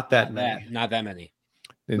 Not that many. Not that many.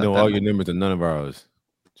 They know all your numbers and none of ours,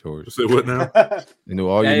 George. Say what now? They know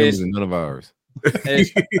all your numbers and none of ours.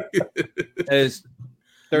 Is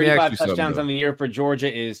 35 touchdowns on the year for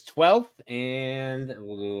Georgia is 12th, and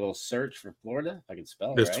we'll do a little search for Florida. If I can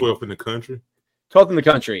spell it. That's 12th in the country. 12th in the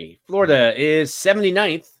country. Florida is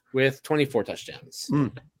 79th with 24 touchdowms.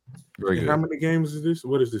 Very good. How many games is this?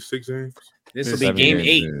 What is this? 6 games? This will be game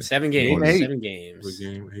 8. 7 games. 7 games.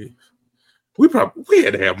 Game 8. We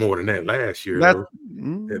had to have more than that last year. At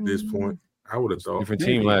this point, I would have thought different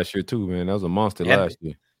team last year too, man. That was a monster last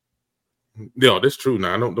year. Yeah, that's true.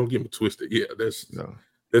 Now, don't get me twisted. Yeah, that's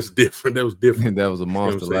different. That was different. That was a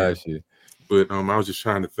monster last year. But I was just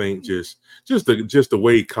trying to think, just the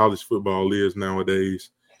way college football is nowadays.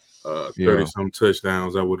 30-some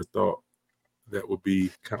touchdowns. I would have thought that would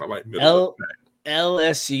be kind of like middle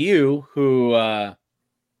LSU, who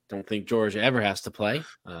don't think Georgia ever has to play.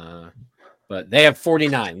 But they have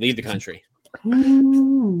 49. Lead the country. They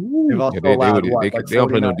don't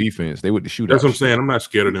play no defense. They with the shootout. That's what I'm saying. I'm not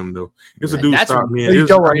scared of them though. It's a dude stop me.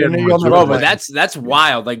 But that's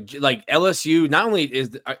wild. Like LSU. Not only is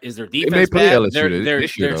their defense bad,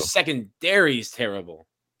 their secondary is terrible.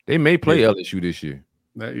 They may play LSU this year.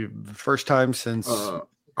 First time since I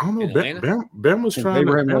don't know. Bama's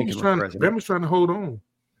trying to hold on.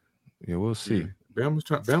 Yeah, we'll see. Bama's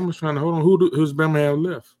trying to hold on. Who's Bama have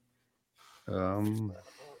left?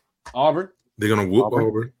 Auburn. They're gonna whoop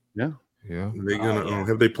Auburn. Yeah. They're gonna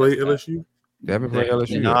have they played LSU? They haven't played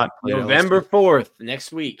LSU. November 4th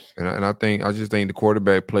next week. And I just think the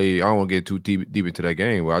quarterback play. I don't want to get too deep into that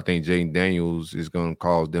game. Where I think Jaden Daniels is going to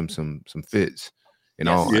cause them some fits, and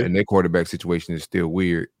and their quarterback situation is still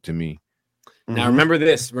weird to me. Now remember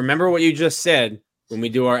this. Remember what you just said when we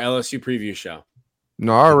do our LSU preview show.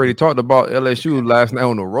 No, I already talked about LSU last night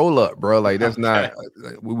on the roll up, bro. Like that's not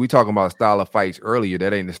we talking about style of fights earlier.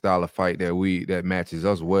 That ain't the style of fight that matches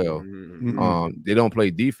us well. They don't play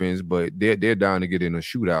defense, but they're down to get in a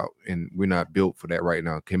shootout, and we're not built for that right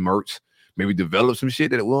now. Can Mertz maybe develop some shit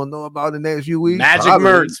that we'll know about in the next few weeks? Magic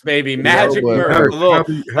Mertz, baby. Magic Mertz.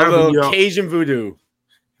 A little Cajun voodoo.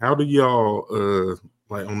 How do y'all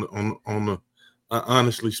like on the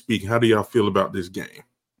honestly speaking, how do y'all feel about this game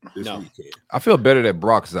this weekend? I feel better that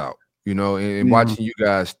Brock's out, and watching you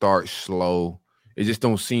guys start slow. It just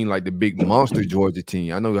don't seem like the big monster Georgia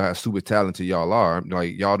team. I know how super talented y'all are.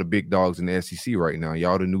 Like y'all the big dogs in the SEC right now.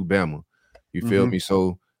 Y'all the new Bama. You feel me?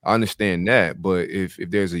 So I understand that. But if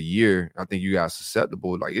there's a year, I think you guys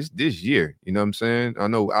susceptible. Like it's this year. You know what I'm saying? I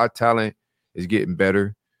know our talent is getting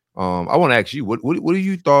better. I want to ask you, what do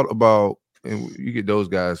you thought about, and you get those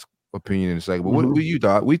guys' opinion in a second, but what do you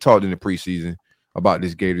thought? We talked in the preseason about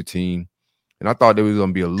this Gator team, and I thought they was going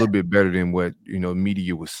to be a little bit better than what,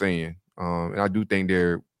 media was saying. And I do think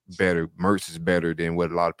they're better. Mertz is better than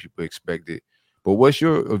what a lot of people expected. But what's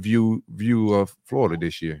your view of Florida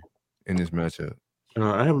this year in this matchup?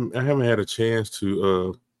 I haven't had a chance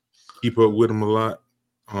to keep up with them a lot.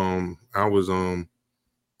 I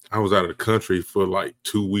was out of the country for like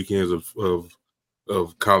 2 weekends of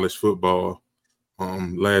college football.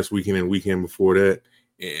 Last weekend and weekend before that,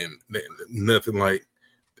 and nothing like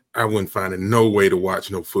I wasn't finding no way to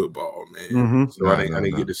watch no football, man. So I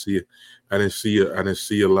didn't get to see it. I didn't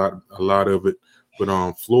see a lot of it.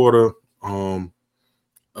 But Florida,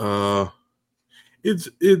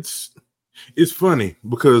 it's funny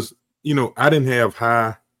because I didn't have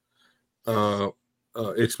high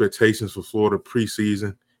expectations for Florida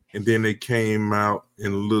preseason, and then they came out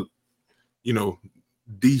and looked,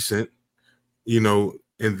 decent, and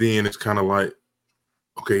then it's kind of like,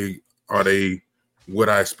 okay, are they what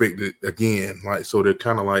I expected again? Like, so they're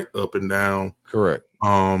kind of like up and down. Correct.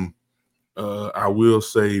 I will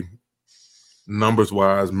say, numbers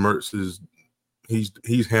wise, Mertz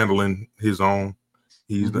he's handling his own.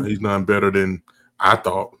 He's done better than I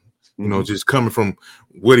thought. Just coming from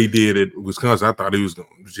what he did at Wisconsin, I thought he was going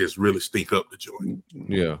to just really stink up the joint.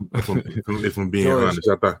 Yeah. If I'm being honest,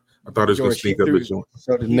 I thought it was going to stink up the joint.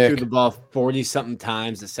 So he threw the ball 40-something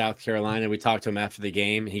times at South Carolina. We talked to him after the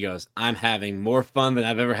game. He goes, "I'm having more fun than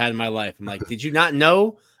I've ever had in my life." I'm like, "Did you not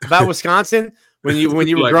know about Wisconsin when you were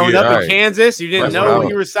like, growing up in Kansas? You didn't know what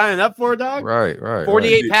you were signing up for, dog?" Right.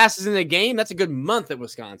 48 passes in a game. That's a good month at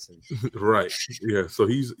Wisconsin. Right. Yeah. So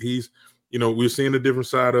he's we're seeing a different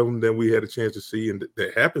side of him than we had a chance to see, and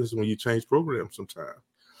that happens when you change programs sometimes.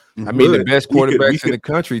 I mean, the best quarterbacks in the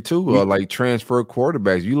country too are like transfer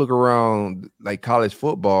quarterbacks. You look around like college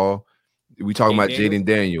football. We talking about Jaden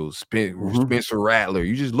Daniels, Spencer Rattler.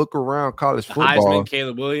 You just look around college football. Heisman,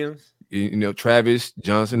 Caleb Williams. Travis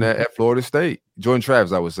Johnson at Florida State. Jordan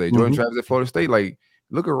Travis, I would say. Jordan Travis at Florida State. Like,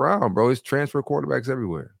 look around, bro. It's transfer quarterbacks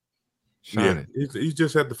everywhere. Shining. Yeah, you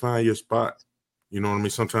just have to find your spot. You know what I mean?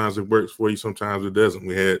 Sometimes it works for you, sometimes it doesn't.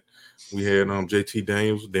 We had JT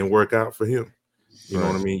Daniels, didn't work out for him. You know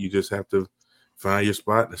what I mean? You just have to find your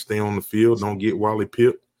spot and stay on the field. Don't get Wally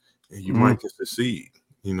Pipp, and you might just succeed.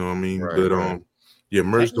 You know what I mean?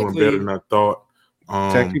 Mertz doing better than I thought.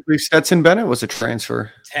 Technically, Stetson Bennett was a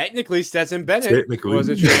transfer. Technically, Stetson Bennett was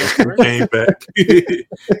a transfer. He came back. He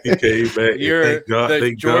came back.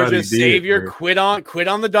 The Georgia savior quit on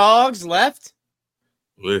the Dogs, left.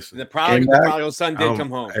 Listen, the prodigal son did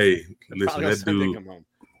come home. Hey, listen,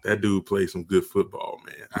 that dude played some good football,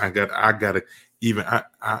 man. I gotta give it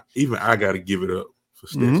up for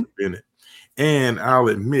Stetson Bennett. And I'll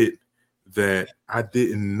admit that I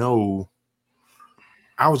didn't know.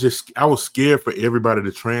 I was scared for everybody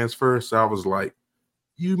to transfer, so I was like,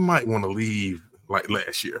 you might want to leave like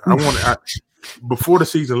last year. Before the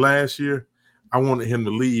season last year, I wanted him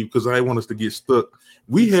to leave because I want us to get stuck.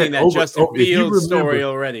 We had that Justin Fields story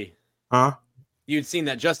already. Huh? You'd seen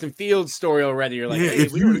that Justin Fields story already. You're like, yeah, hey,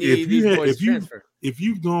 if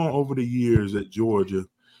you've gone over the years at Georgia,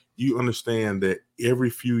 you understand that every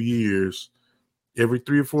few years, every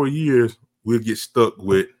 3 or 4 years, we'll get stuck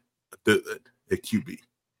with a QB.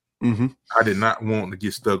 I did not want to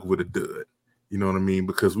get stuck with a dud. You know what I mean?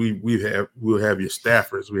 Because we'll have your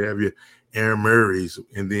Staffords, we have your Aaron Murrays,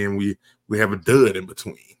 and then we have a dud in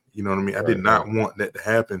between. You know what I mean? I did not want that to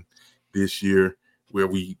happen this year, where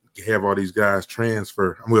we have all these guys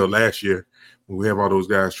transfer. Well, last year when we have all those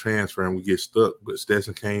guys transfer and we get stuck. But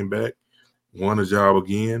Stetson came back, won a job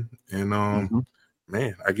again, and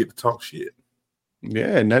man, I get to talk shit.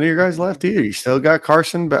 Yeah, none of your guys left either. You still got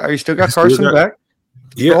Carson, but you still got Carson back.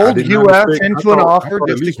 Yeah, old UF into an offer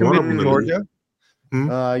just to commit to Georgia.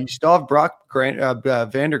 You still have Brock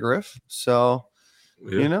Vandergriff, so.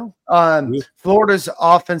 Florida's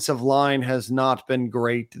offensive line has not been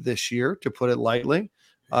great this year, to put it lightly.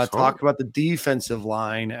 Talk about the defensive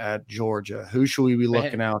line at Georgia. Who should we be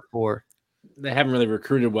looking out for? They haven't really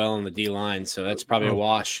recruited well on the D line, so that's probably a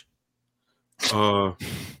wash. They're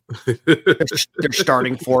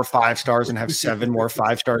starting 4 5-stars and have 7 more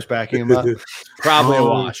 5-stars backing them up. Probably a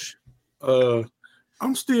wash.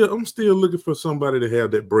 I'm still looking for somebody to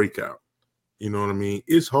have that breakout. You know what I mean?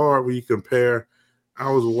 It's hard when you compare.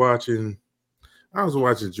 I was watching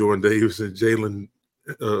Jordan Davis and Jalen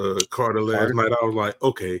Carter last night. I was like,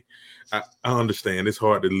 okay, I understand. It's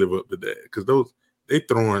hard to live up to that because they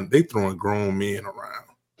throwing grown men around.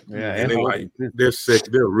 Yeah, and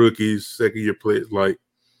they're rookies, second-year players. Like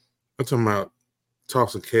I'm talking about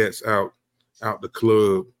tossing cats out the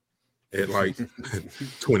club at like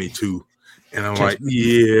 22, and I'm like,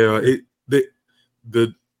 yeah,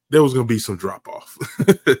 there was gonna be some drop off.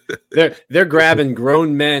 They're grabbing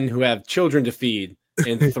grown men who have children to feed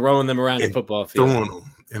and throwing them around the football field. Throwing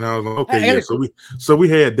them. And I was like, okay, so we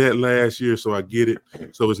had that last year, so I get it.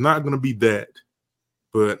 So it's not gonna be that.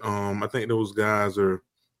 But I think those guys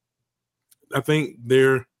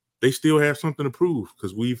they still have something to prove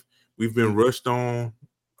because we've been rushed on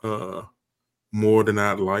more than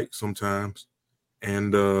I'd like sometimes.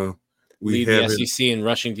 And we lead the SEC in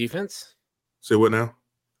rushing defense. Say what now?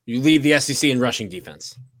 You lead the SEC in rushing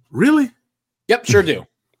defense. Really? Yep, sure do.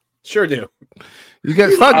 Sure do. You got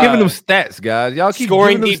to stop giving them stats, guys. Y'all keep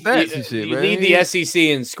scoring giving them stats and shit, you man. lead the SEC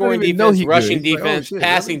in scoring defense, rushing defense,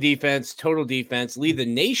 passing defense, total defense. Lead the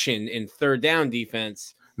nation in third down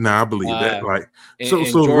defense. Nah, I believe that. Like, so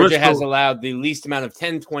Georgia has allowed the least amount of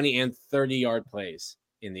 10, 20, and 30-yard plays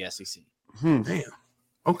in the SEC. Damn.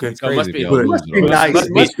 Okay. So must be nice.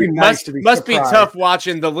 Must be tough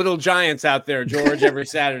watching the little giants out there, George, every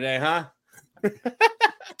Saturday, huh?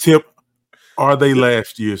 Tip, are they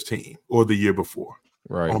last year's team or the year before?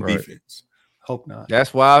 Right. On defense. Hope not.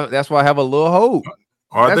 That's why I have a little hope.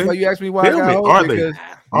 That's why you asked me why I got hope.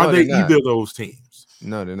 Are they either of those teams?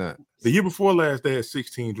 No, they're not. The year before last, they had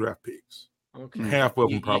 16 draft picks. Okay. Half of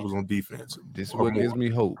them probably was on defense. This is what gives me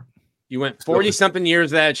hope. You went 40-something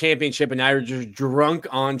years without a championship, and now you're just drunk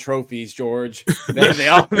on trophies, George. they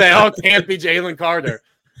all can't be Jalen Carter.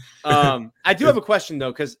 I do have a question,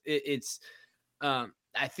 though, because it's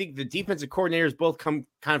I think the defensive coordinators both come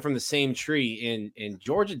kind of from the same tree. And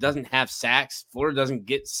Georgia doesn't have sacks. Florida doesn't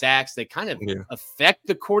get sacks. They kind of affect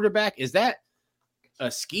the quarterback. Is that a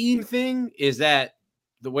scheme thing? Is that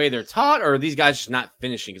the way they're taught, or are these guys just not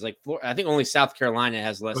finishing? Because I think only South Carolina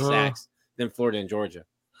has less sacks than Florida and Georgia.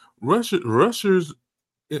 Rushing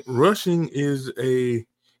is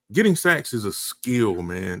getting sacks is a skill,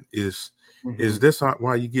 man. Is that's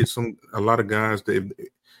why you get a lot of guys that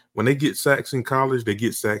when they get sacks in college, they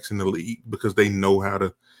get sacks in the league because they know how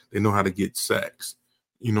to get sacks.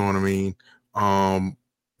 You know what I mean? I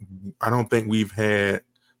don't think we've had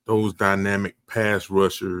those dynamic pass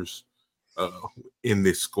rushers in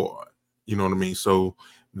this squad. You know what I mean? So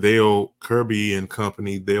Kirby and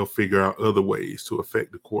company, they'll figure out other ways to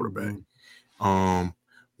affect the quarterback. One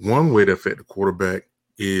way to affect the quarterback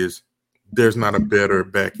is there's not a better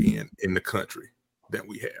back end in the country than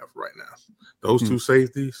we have right now. Those two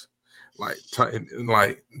safeties,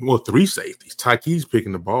 three safeties. Tyke's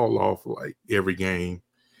picking the ball off like every game.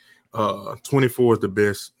 24 is the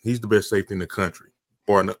best. He's the best safety in the country,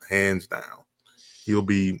 hands down. He'll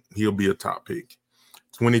be a top pick.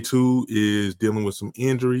 22 is dealing with some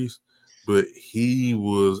injuries, but he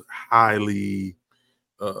was highly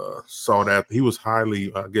sought after. He was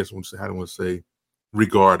highly, I guess,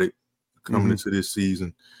 regarded coming into this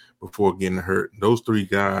season before getting hurt. Those three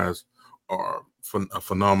guys are a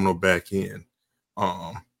phenomenal back end.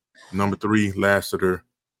 Number 3, Lassiter,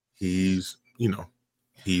 he's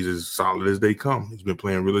as solid as they come. He's been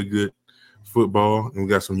playing really good football, and we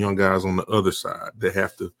got some young guys on the other side that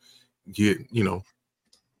have to get up,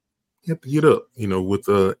 with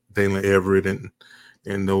Dalen Everett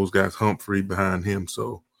and those guys, Humphrey behind him.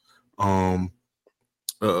 So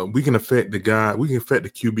we can affect the guy. We can affect the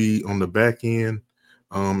QB on the back end,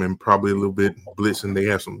 and probably a little bit blitzing. They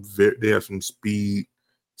have some speed,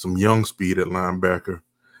 some young speed at linebacker.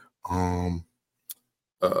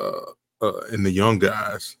 And the young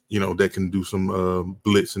guys, that can do some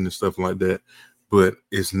blitzing and stuff like that. But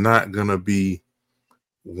it's not gonna be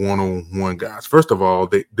one-on-one guys. First of all,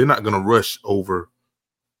 they're not gonna rush over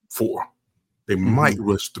 4. They might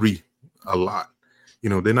rush 3 a lot.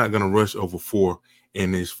 They're not gonna rush over 4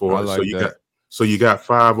 in this 4. So you got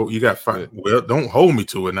 5. You got 5. Well, don't hold me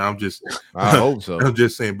to it now. I hope so. I'm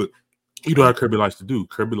just saying, but you know how Kirby likes to do.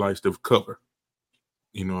 Kirby likes to cover.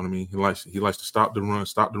 You know what I mean? He likes to stop the run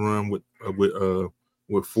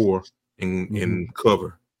with 4 and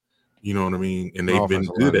cover. You know what I mean? And they've been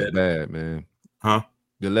good at bad, man. Huh?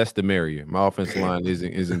 The less the merrier. My offensive line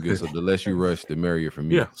isn't good, so the less you rush, the merrier for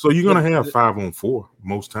me. Yeah, so you're gonna have 5-on-4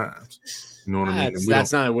 most times. You know what I mean?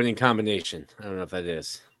 That's not a winning combination. I don't know if that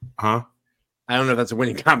is. Huh? I don't know if that's a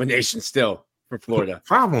winning combination still for Florida.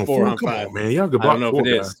 5-on-4. Come on, man. Y'all could block I don't know four if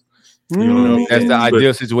it guys. is. You know what I mean? That's the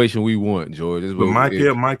ideal situation we want, George. But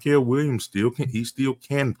Michael Williams still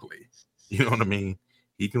can play. You know what I mean?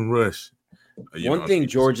 He can rush. One thing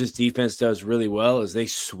Georgia's defense does really well is they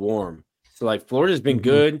swarm. So like Florida's been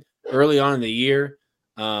good early on in the year.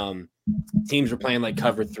 Teams were playing like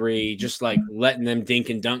cover 3, just like letting them dink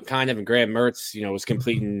and dunk kind of. And Graham Mertz, was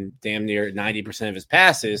completing damn near 90% of his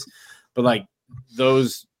passes. But like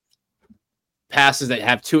those passes that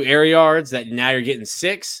have 2 air yards that now you're getting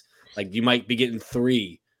 6, like you might be getting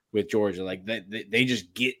 3 with Georgia. Like they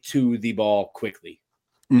just get to the ball quickly.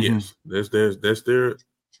 Yes, that's their.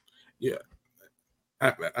 Yeah,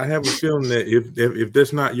 I have a feeling that if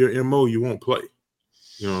that's not your MO, you won't play.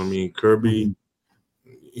 You know what I mean? Kirby,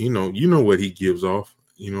 you know what he gives off.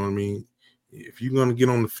 You know what I mean? If you're gonna get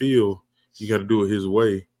on the field, you got to do it his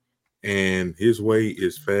way, and his way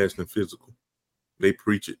is fast and physical. They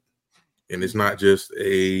preach it, and it's not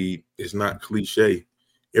it's not cliche.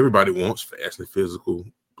 Everybody wants fast and physical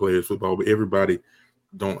players football, but everybody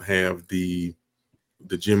don't have the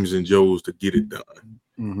Jimmys and Joes to get it done.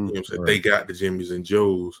 You know what I'm saying? Right. They got the Jimmys and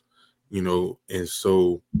Joes, and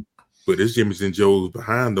so, but it's Jimmys and Joes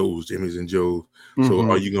behind those Jimmys and Joes. So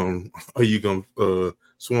are you gonna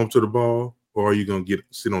swim to the ball, or are you gonna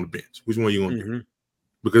sit on the bench? Which one are you gonna do?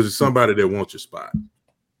 Because it's somebody that wants your spot.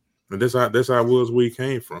 And that's how it was where he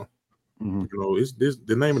came from. It's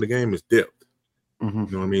the name of the game is depth. You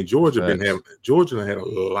know what I mean? Georgia had a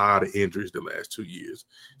lot of injuries the last 2 years.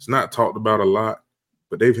 It's not talked about a lot,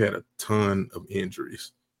 but they've had a ton of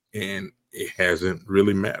injuries, and it hasn't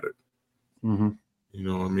really mattered. You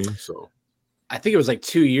know what I mean? So I think it was like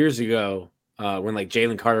 2 years ago when like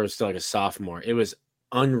Jalen Carter was still like a sophomore. It was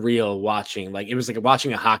unreal watching. Like it was like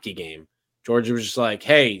watching a hockey game. Georgia was just like,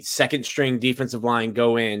 hey, second string defensive line,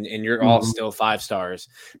 go in, and you're all still 5 stars.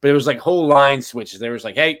 But it was like whole line switches. There was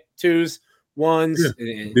like, hey, 2s, 1s.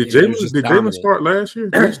 Yeah. Did Jalen start last year?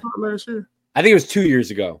 Did he start last year? I think it was 2 years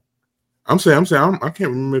ago. I'm saying I can't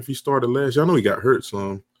remember if he started last year. I know he got hurt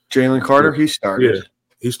some. Jalen Carter, he started. Yeah,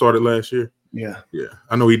 he started last year. Yeah.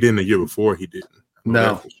 I know he didn't the year before. He didn't.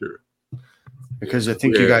 No, for sure. Because I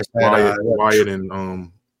think you guys had Wyatt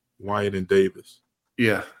and Davis.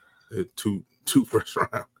 Yeah, two first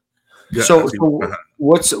round. So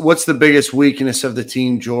what's the biggest weakness of the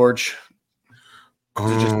team, George?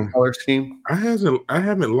 Is it just the color scheme? I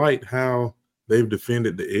haven't liked how they've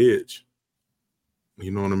defended the edge. You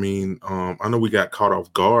know what I mean? I know we got caught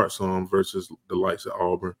off guard some versus the likes of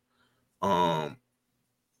Auburn.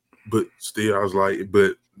 But still, I was like,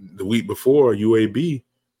 but the week before UAB,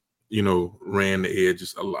 ran the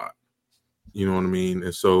edges a lot. You know what I mean?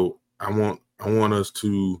 And so I want us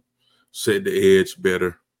to set the edge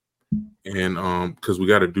better, and because we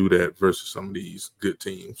got to do that versus some of these good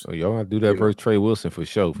teams. So y'all got to do that versus Trey Wilson for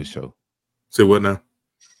sure. Say what now?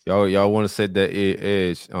 Y'all want to set that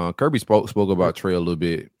edge. Kirby spoke about Trey a little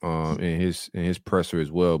bit in his presser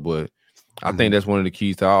as well, but I think that's one of the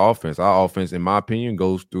keys to our offense. Our offense, in my opinion,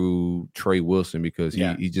 goes through Trey Wilson because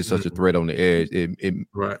he's just such a threat on the edge.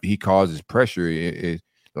 He causes pressure.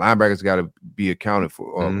 Linebackers got to be accounted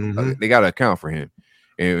for. They got to account for him,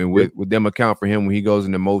 and with them account for him when he goes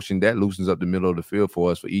into motion, that loosens up the middle of the field for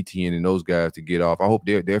us for ETN and those guys to get off. I hope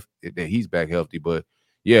that he's back healthy, but.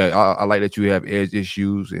 Yeah, I like that you have edge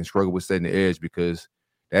issues and struggle with setting the edge because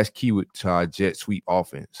that's key to our jet sweep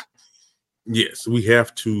offense. Yes, we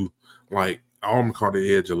have to, Auburn caught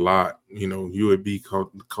the edge a lot. UAB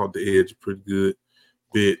caught the edge a pretty good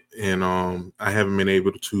bit. And I haven't been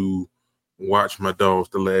able to watch my Dogs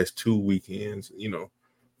the last 2 weekends,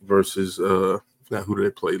 versus I forgot who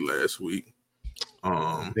they played last week.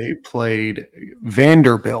 They played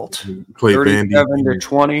Vanderbilt. Played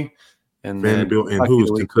 37-20. And Vanderbilt and who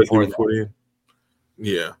was Kentucky before then?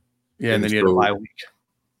 Yeah, and then you had a bye week.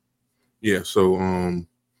 Yeah, so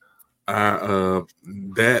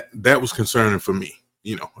that was concerning for me.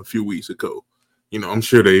 A few weeks ago. I'm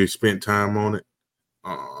sure they spent time on it.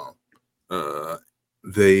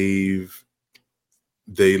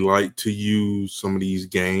 They like to use some of these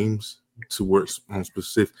games to work on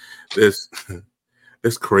specific. That's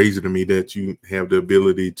crazy to me that you have the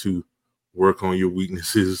ability to work on your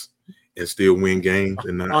weaknesses and still win games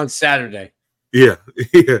and not on Saturday. Yeah.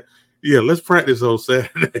 Let's practice on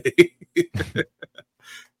Saturday.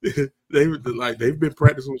 They've been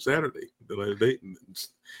practicing on Saturday.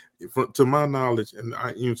 To my knowledge, and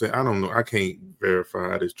I don't know, I can't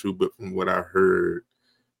verify it's true, but from what I heard,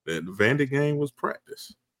 The Vandy game was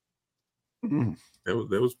practice. Mm. That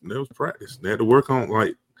was practice. They had to work on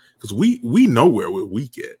because we know where we're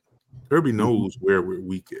weak at. Kirby knows where we're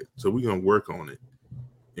weak at, so we're gonna work on it.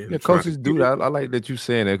 Yeah, coaches do that. I like that you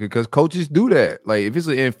saying that because coaches do that. Like if it's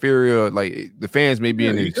an inferior, like the fans may be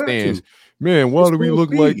in the stands. Man, why do we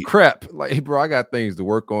look like crap? Like, hey, bro, I got things to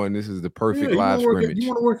work on. This is the perfect live scrimmage. You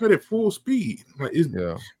want to work at it full speed. Like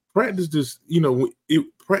practice just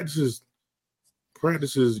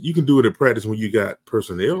practices. You can do it at practice when you got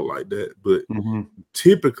personnel like that, but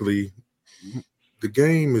typically the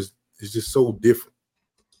game is just so different.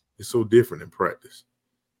 It's so different in practice.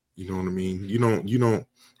 You know what I mean? You don't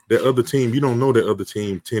that other team, you don't know that other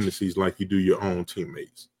team tendencies like you do your own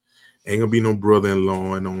teammates. Ain't gonna be no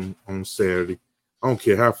brother-in-law on Saturday. I don't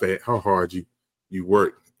care how hard you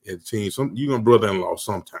work at the team. You're gonna brother-in-law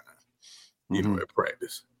sometime, you know, at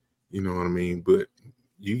practice. You know what I mean? But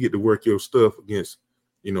you get to work your stuff against,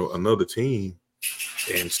 you know, another team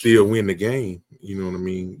and still win the game. You know what I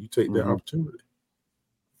mean? You take that opportunity.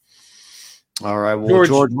 All right. Well,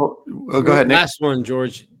 George go ahead, Nick. Last one,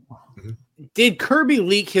 George. Did Kirby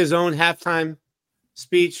leak his own halftime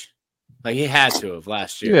speech? Like he had to have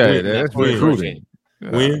last year. Yeah, that's recruiting.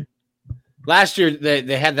 When? Last year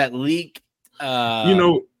they had that leak.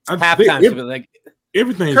 Halftime. Like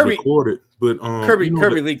everything's recorded, but Kirby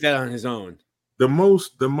leaked that on his own. The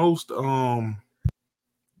most I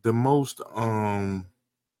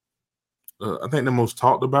think the most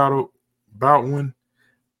talked about one.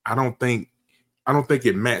 I don't think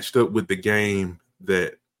it matched up with the game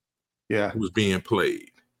that was being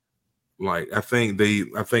played. Like I think the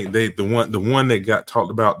one that got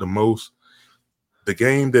talked about the most, the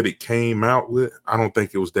game that it came out with, I don't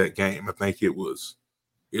think it was that game. I think it was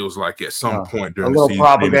like at some point during the season.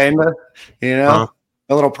 Propaganda, a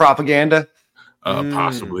little propaganda.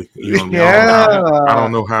 Possibly. You know, I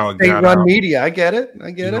don't know how it got run out. Media. I get it.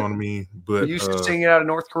 You know what I mean? But we used to sing it out of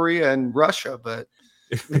North Korea and Russia, but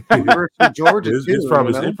Georgia it's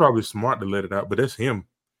probably smart to let it out, but that's him.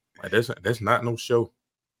 Like that's not no show.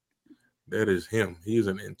 That is him. He's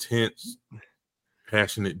an intense,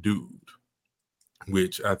 passionate dude,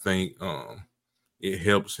 which I think it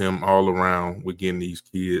helps him all around with getting these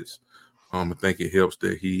kids. I think it helps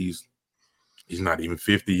that he's not even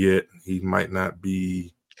 50 yet. He might not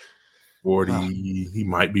be 40. He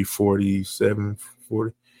might be 47,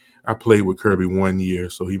 40. I played with Kirby 1 year,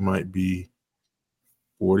 so he might be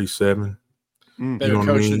 47. Better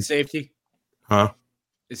coach than safety? Huh?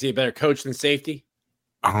 Is he a better coach than safety?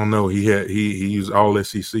 I don't know. He used all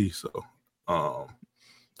SEC, so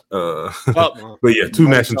but yeah, two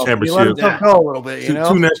national championships. Go a little bit,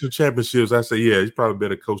 two national championships. I say, yeah, he's probably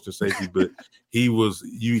better coach than safety, but he's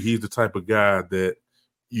the type of guy that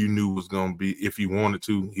you knew was gonna be, if he wanted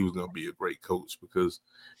to, he was gonna be a great coach because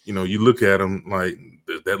you look at him like,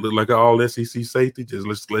 does that look like an all SEC safety?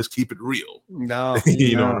 Just let's keep it real. No,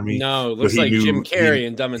 you know what I mean? No, it looks like Jim Carrey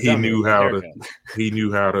and Dumb and Dumber. He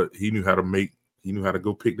knew how to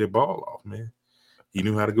go pick that ball off, man. He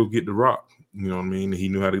knew how to go get the rock. You know what I mean? He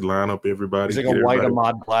knew how to line up everybody. He's like a white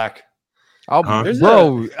Ahmad Black.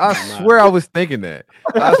 I swear I was thinking that.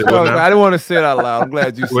 I didn't want to say it out loud. I'm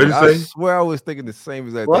glad you said it. I swear I was thinking the same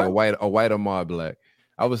exact thing. A white Ahmad Black.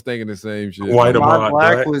 I was thinking the same shit. White Ahmad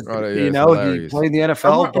Black was, he played in the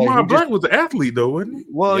NFL. Ahmad Black was an athlete, though, wasn't he?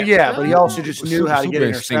 Well, but he also just knew how to get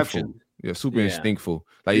interception. Yeah, super instinctful.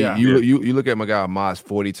 Like you look at my guy Ahmad's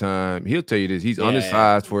 40 time. He'll tell you this. He's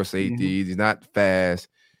undersized for a safety. He's not fast.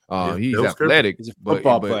 He's athletic. He's a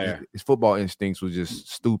football player. His football instincts was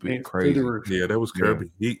just stupid and crazy. Yeah, that was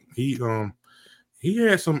Kirby. Yeah. He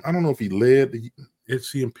had some. I don't know if he led the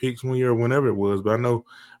SC in picks 1 year or whenever it was, but I know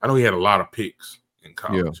he had a lot of picks in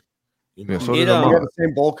college. Yeah. So did he have the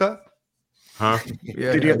same bowl cut? Huh?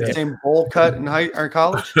 Yeah. Did he have the same bowl cut in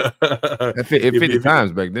college? It 50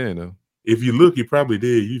 times back then, though. If you look, he probably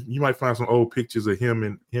did. You might find some old pictures of him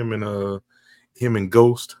and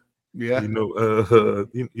Ghost. Yeah.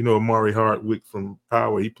 Amari Hardwick from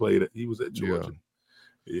Power. He was at Georgia.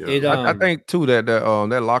 Yeah. I think too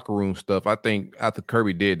that locker room stuff. I think after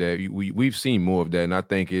Kirby did that, we've seen more of that, and I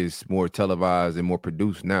think it's more televised and more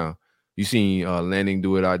produced now. You seen Lanning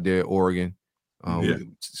do it out there, at Oregon,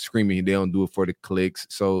 screaming they don't do it for the clicks.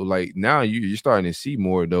 So like now you're starting to see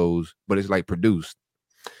more of those, but it's like produced.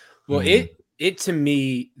 Well, it to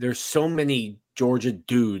me, there's so many Georgia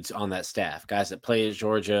dudes on that staff, guys that play at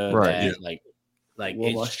Georgia. Right.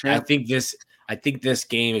 I think this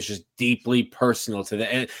game is just deeply personal to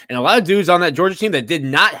them. And a lot of dudes on that Georgia team that did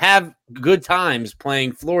not have good times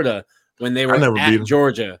playing Florida when they were at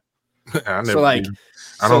Georgia. I never beat him.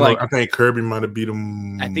 I think Kirby might have beat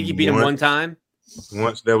him. I think he beat him one time.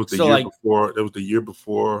 Once that was the year before. That was the year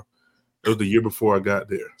before. It was the year before I got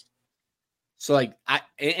there. So,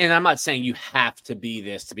 I'm not saying you have to be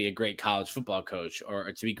this to be a great college football coach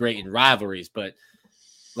or to be great in rivalries, but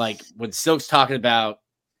like when Silk's talking about,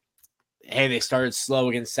 hey, they started slow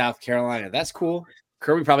against South Carolina. That's cool.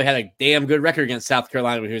 Kirby probably had a damn good record against South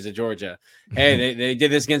Carolina when he was at Georgia. Hey, they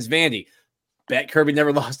did this against Vandy. Bet Kirby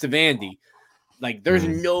never lost to Vandy. Like, there's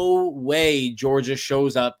no way Georgia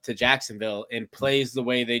shows up to Jacksonville and plays the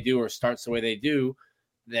way they do or starts the way they do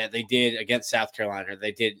that they did against South Carolina or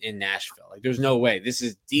they did in Nashville. Like, there's no way. This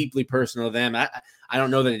is deeply personal to them. I don't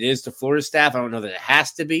know that it is to Florida staff. I don't know that it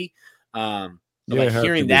has to be. But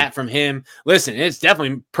hearing that from him, listen, it's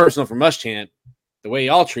definitely personal for Muschamp, the way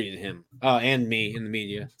y'all treated him and me in the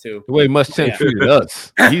media too. The way Muschamp treated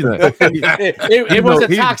us. He's it was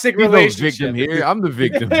a toxic relationship. Victim here. I'm the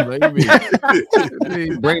victim.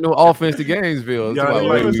 Bring no offense to Gainesville.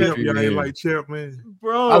 Y'all ain't like Champ, man.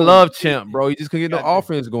 Bro, I love Champ, bro. He just couldn't get no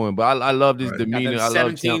offense going. But I love his demeanor. I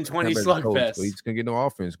love 17-20 slugfest. He just couldn't get no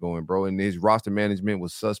offense going, bro. And his roster management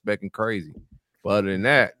was suspect and crazy. But other than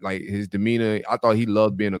that, like his demeanor, I thought he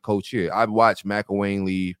loved being a coach here. I watched McElwain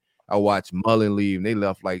leave. I watched Mullen leave, and they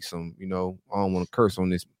left like some, I don't want to curse on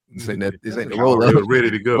this. This ain't the roll up. Ready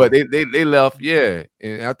to go. But they left, yeah.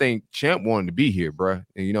 And I think Champ wanted to be here, bro.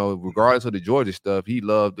 And regardless of the Georgia stuff, he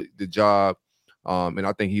loved the job. And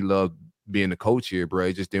I think he loved being the coach here, bro.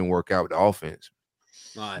 It just didn't work out with the offense.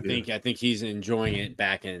 I think he's enjoying it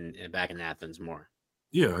back in Athens more.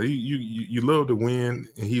 Yeah, you love to win,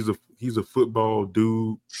 and he's a football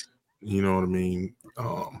dude. You know what I mean?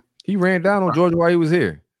 He ran down on Georgia while he was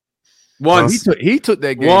here. Once he took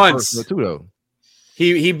that game personal too, though.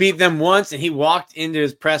 He beat them once, and he walked into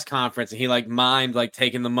his press conference, and he mimed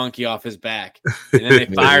taking the monkey off his back, and then they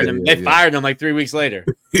fired him. They fired him 3 weeks later.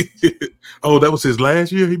 Oh, that was his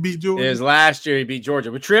last year. He beat Georgia. His last year he beat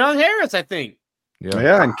Georgia with Treon Harris, I think.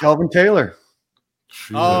 Yeah, and Kelvin Taylor.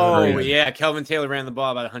 Kelvin Taylor ran the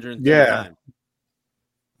ball about 130 times.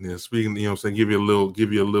 Yeah, speaking, saying, give you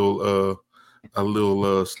a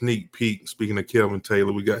little sneak peek. Speaking of Kelvin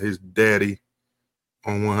Taylor, we got his daddy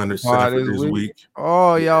on 100 this week.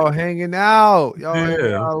 Oh, y'all hanging out. Y'all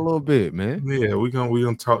hanging out a little bit, man. Yeah, we're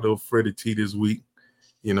gonna talk to Freddie T this week.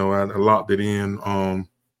 I locked it in a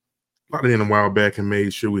while back and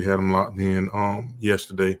made sure we had him locked in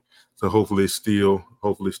yesterday. So hopefully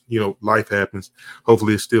life happens.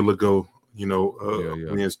 Hopefully it's still a go,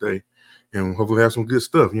 Wednesday. And hopefully have some good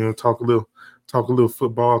stuff. Talk a little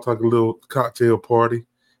football, talk a little cocktail party,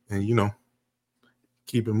 and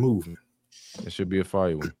keep it moving. It should be a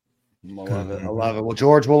fire one. I love it. Well,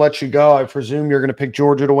 George, we'll let you go. I presume you're going to pick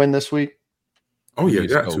Georgia to win this week. Oh yeah,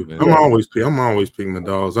 got to. Man. I'm always picking the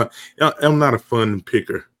dogs. I'm not a fun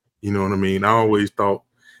picker. You know what I mean? I always thought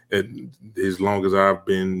that as long as I've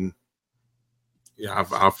been,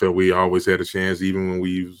 I felt we always had a chance, even when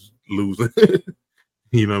we was losing.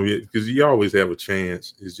 Because you always have a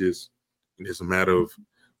chance. It's a matter of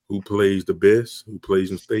who plays the best, who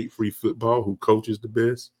plays in state-free football, who coaches the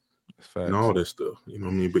best, and all that stuff. You know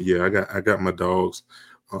what I mean? But yeah, I got my dogs.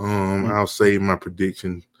 I'll save my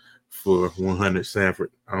prediction for 100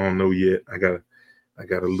 Sanford. I don't know yet. I gotta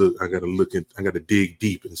look. I gotta dig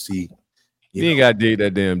deep and see. You ain't gotta dig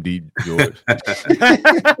that damn deep, George.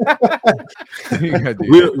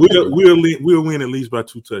 We'll win at least by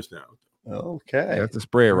 2 touchdowns. Okay. That's the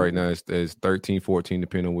spread right now. It's 13-14,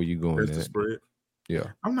 depending on where you're going. That's the spread. Yeah.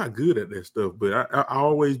 I'm not good at that stuff, but I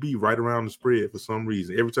always be right around the spread for some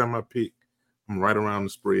reason. Every time I pick, I'm right around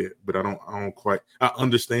the spread, but I don't quite. I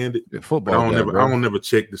understand it. Football. I don't never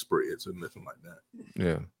check the spreads or nothing like that.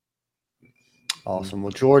 Yeah. Awesome.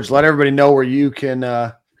 Well, George, let everybody know where you can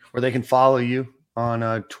where they can follow you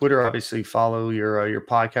on Twitter. Obviously, follow your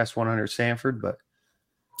podcast 100 Sanford, but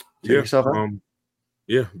yourself out.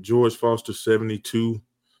 Yeah, George Foster 72.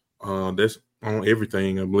 That's on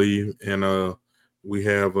everything, I believe. And we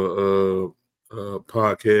have a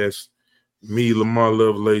podcast. Me, Lamar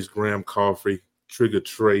Lovelace, Graham Coffey, Trigger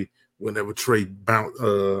Trey. Whenever Trey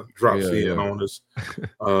drops in on us,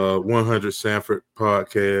 100 Sanford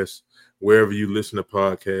podcast, wherever you listen to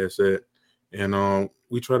podcasts at, and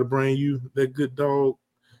we try to bring you that good dog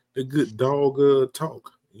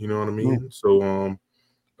talk. You know what I mean? So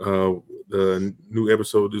the new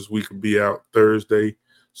episode this week will be out Thursday,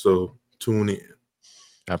 so tune in.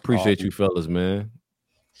 I appreciate you fellas, man.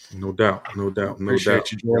 No doubt.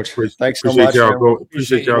 Appreciate you, George. Thanks so much.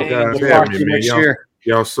 Appreciate y'all guys having me, man.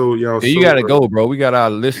 Y'all so you gotta go, bro. We got our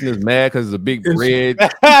listeners mad because it's a big red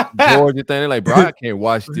Georgia thing. They're like, bro, I can't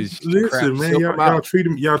watch this. Listen, crap.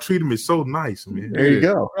 man, y'all treat me so nice, man. There you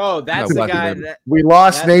go. Bro, that's the guy that we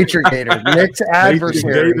lost Nature Gator, Nick's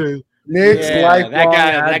adversary. Nick's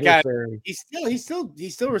that guy. He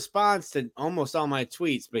still responds to almost all my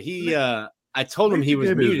tweets, but I told him he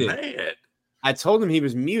was muted. I told him he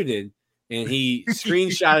was muted, and he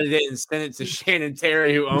screenshotted it and sent it to Shannon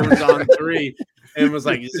Terry, who owns On3, and was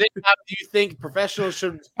like, "Is it how do you think professionals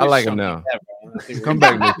should?" I like him now. Come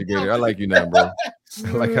back, Mr. Gator. I like you now, bro.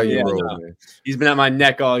 I like how you roll, man. He's been at my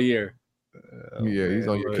neck all year. He's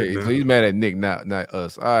on your case. So he's mad at Nick, not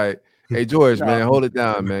us. All right. Hey, George, man, hold it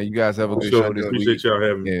down, man. You guys have a good show this week. Appreciate y'all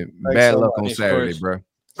having me. And bad luck on Saturday, bro.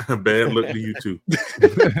 Bad luck to you too.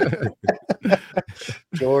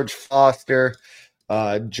 George Foster,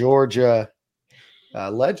 Georgia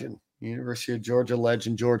legend, University of Georgia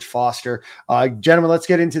legend, George Foster. Gentlemen, let's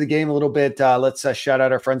get into the game a little bit. Let's shout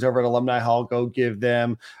out our friends over at Alumni Hall. Go give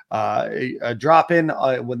them a drop in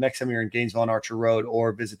next time you're in Gainesville on Archer Road,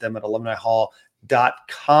 or visit them at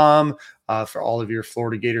alumnihall.com for all of your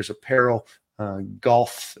Florida Gators apparel,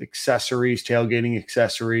 golf accessories, tailgating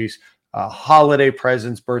accessories, holiday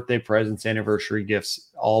presents, birthday presents, anniversary gifts,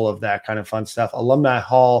 all of that kind of fun stuff. Alumni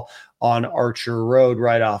Hall on Archer Road,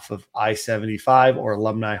 right off of I-75, or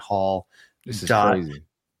alumnihall.com. This is crazy.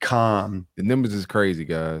 The numbers is crazy,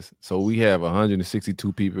 guys. So we have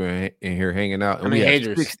 162 people in here hanging out. And How many we have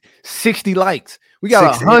haters? 60 likes. We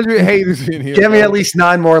got 60. 100 haters in here. Give me at least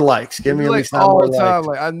 9 more likes. Give me at least 9 more likes.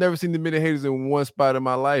 Like, I've never seen the many haters in one spot in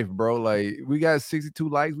my life, bro. Like, we got 62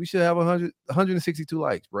 likes. We should have 162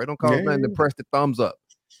 likes, bro. Don't call nothing to press the thumbs up.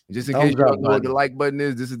 Just in case you don't know what the like button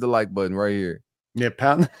is, this is the like button right here. Yeah,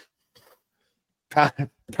 pound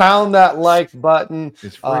that like button.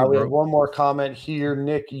 It's free, we have one more comment here.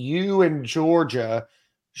 Nick, you and Georgia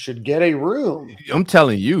should get a room. I'm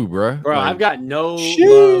telling you, bro. Like, I've got no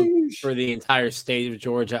love for the entire state of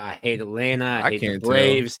Georgia. I hate Atlanta. I hate the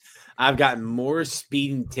Braves. I've got more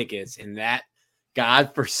speeding tickets in that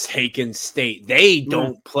godforsaken state. They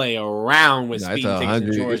don't play around with speeding tickets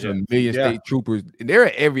in Georgia. It's a million state troopers. They're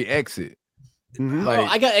at every exit. Mm-hmm. Like,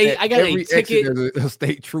 I got a ticket. A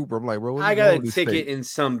state trooper. I'm like, bro, I got a ticket in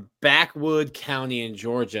some backwood county in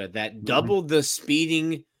Georgia that doubled the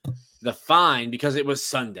speeding, the fine, because it was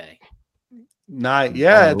Sunday. We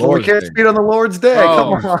can't speed on the Lord's Day.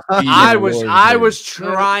 Come on. I was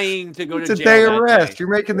trying to go to jail. It's a day of rest. You're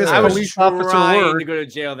making this police officer work to go to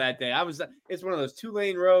jail that day. It's one of those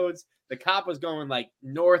 2-lane roads. The cop was going like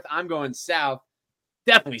north. I'm going south.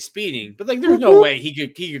 Definitely speeding, but like there's no way he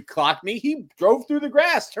could clock me. He drove through the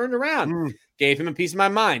grass, turned around, gave him a piece of my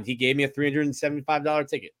mind. He gave me a $375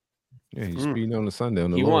 ticket. Yeah, he's speeding on the Sunday on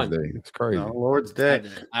the Lord's Day. It's crazy. Lord's Day.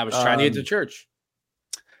 I was trying to get to church.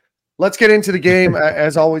 Let's get into the game.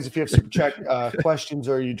 As always, if you have super chat questions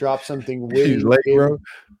or you drop something he's late, bro.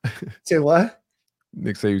 Say what?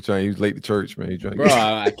 Nick say he was late to church, man.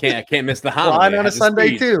 I can't miss the holiday. Line on a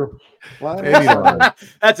Sunday too.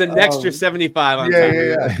 That's an extra 75 on top.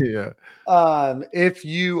 Yeah. If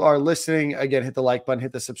you are listening, again, hit the like button,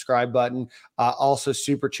 hit the subscribe button. Also,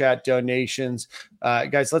 super chat donations.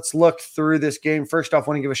 Guys, let's look through this game. First off, I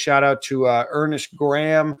want to give a shout out to Ernest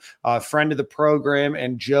Graham, friend of the program,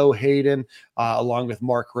 and Joe Hayden, along with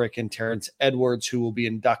Mark Rick and Terrence Edwards, who will be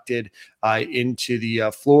inducted into the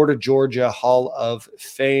Florida Georgia Hall of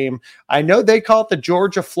Fame. I know they call it the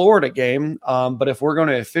Georgia Florida game, but if we're going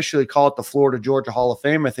to officially call it the Florida Georgia Hall of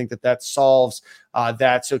Fame, I think that solves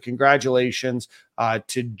that. So congratulations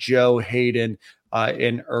to Joe Hayden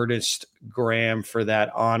and Ernest Graham for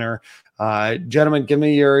that honor. Gentlemen, give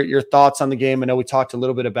me your thoughts on the game. I know we talked a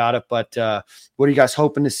little bit about it, but what are you guys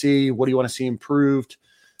hoping to see? What do you want to see improved?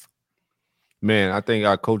 Man, I think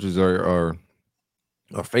our coaches are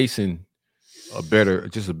facing a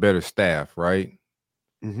better staff, right?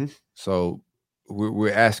 Mm-hmm. So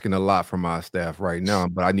we're asking a lot from our staff right now,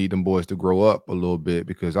 but I need them boys to grow up a little bit,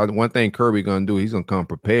 because one thing Kirby gonna do, he's gonna come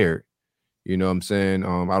prepared. You know what I'm saying?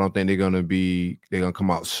 I don't think they're gonna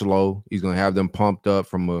come out slow. He's gonna have them pumped up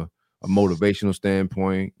from a motivational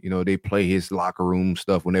standpoint. You know, they play his locker room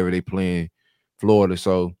stuff whenever they play in Florida.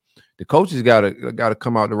 So the coaches gotta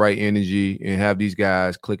come out the right energy and have these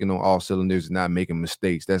guys clicking on all cylinders and not making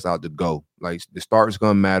mistakes. That's out to go. Like, the start is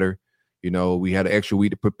gonna matter. You know, we had an extra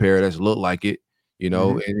week to prepare. That's looked like it. You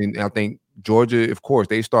know, and I think Georgia, of course,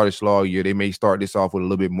 they started slow all year. They may start this off with a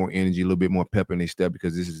little bit more energy, a little bit more pep in their step,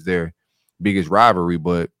 because this is their biggest rivalry.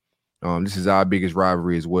 But this is our biggest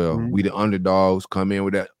rivalry as well. We the underdogs, come in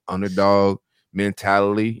with that underdog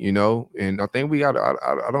mentality, you know. And I think we got.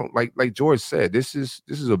 I don't like George said. This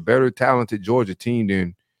is a better talented Georgia team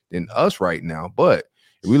than us right now. But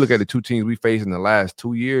if we look at the two teams we faced in the last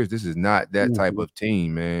 2 years, this is not that type of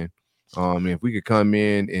team, man. If we could come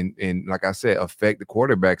in and like I said, affect the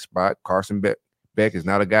quarterback spot, Carson Beck is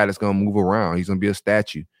not a guy that's gonna move around. He's gonna be a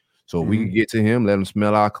statue. So if we can get to him, let him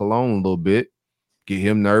smell our cologne a little bit, get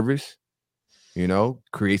him nervous, you know,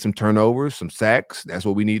 create some turnovers, some sacks. That's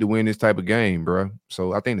what we need to win this type of game, bro.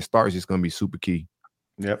 So I think the start is just gonna be super key.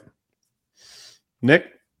 Yep. Nick,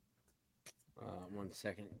 1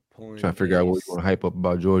 second. Trying to figure out what we want to hype up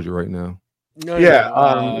about Georgia right now.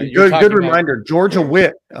 Good reminder. Georgia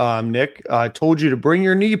Witt, Nick, told you to bring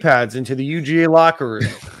your knee pads into the UGA locker room.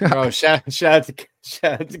 Oh, shout out to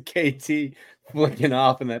KT flicking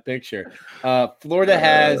off in that picture. Florida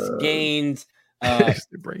has gained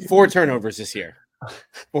 4 turnovers this year.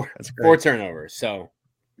 Four turnovers. So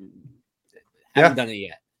haven't done it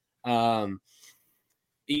yet.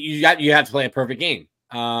 You have to play a perfect game.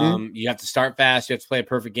 You have to start fast. You have to play a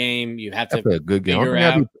perfect game. You have to play a good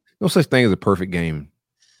game. No such thing as a perfect game.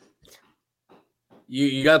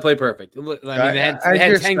 You got to play perfect. I mean, they had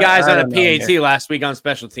 10 guys on a PAT last week on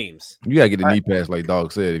special teams. You got to get the knee pass, like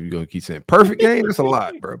Dog said, if you're going to keep saying perfect game. That's a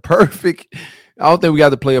lot, bro. Perfect. I don't think we got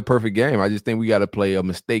to play a perfect game. I just think we got to play a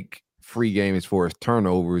mistake-free game as far as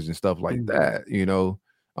turnovers and stuff like that, you know.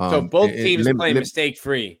 So both teams play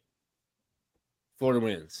mistake-free. Florida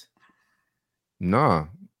wins. No,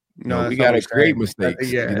 we got to create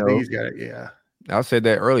mistakes. Yeah, you know? I think he's got it. Yeah. I said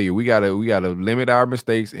that earlier. We gotta limit our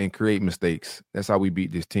mistakes and create mistakes. That's how we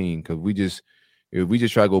beat this team. Because if we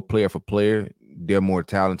just try to go player for player, they're more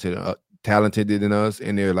talented than us,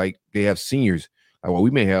 and they have seniors. Like, well, we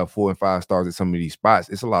may have 4 and 5 stars at some of these spots.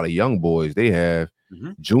 It's a lot of young boys. They have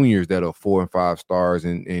juniors that are 4 and 5 stars,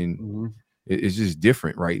 and it's just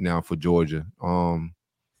different right now for Georgia. From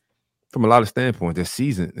a lot of standpoints, they're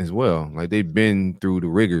seasoned as well. Like, they've been through the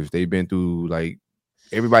rigors. They've been through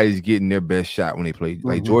everybody's getting their best shot when they play.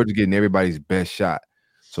 Like Georgia's getting everybody's best shot.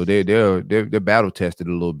 So they're battle tested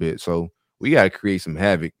a little bit. So we got to create some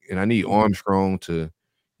havoc. And I need Armstrong to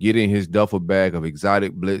get in his duffel bag of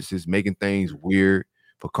exotic blitzes, making things weird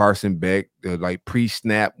for Carson Beck, like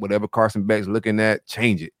pre-snap, whatever Carson Beck's looking at,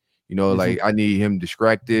 change it. You know, like I need him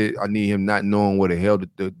distracted. I need him not knowing where the hell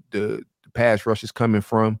the pass rush is coming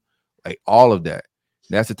from. Like all of that.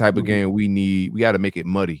 That's the type of game we need. We got to make it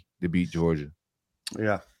muddy to beat Georgia.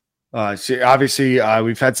 Yeah. Obviously,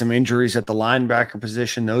 we've had some injuries at the linebacker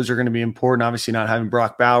position. Those are going to be important. Obviously, not having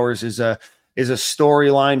Brock Bowers is a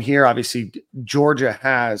storyline here. Obviously, Georgia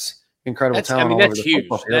has incredible talent. That's huge.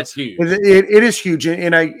 That's huge. It is huge,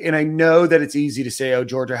 and I know that it's easy to say, "Oh,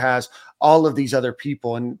 Georgia has all of these other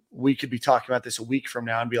people," and we could be talking about this a week from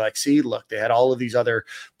now and be like, "See, look, they had all of these other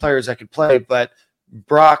players that could play." But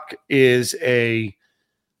Brock is a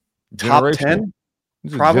top 10.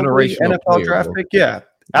 Probably NFL draft pick. Yeah.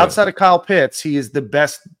 Outside of Kyle Pitts, he is the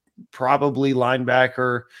best probably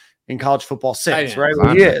linebacker in college football since, right?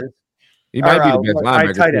 Well, he is. He might be the best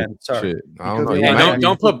linebacker. Tight end. Sorry. I don't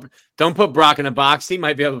know. Don't put Brock in a box. He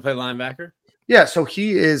might be able to play linebacker. Yeah, so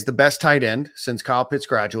he is the best tight end since Kyle Pitts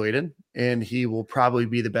graduated, and he will probably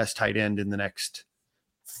be the best tight end in the next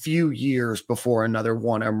few years before another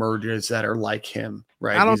one emerges that are like him,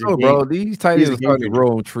 right? I don't know, bro. These tight ends are starting to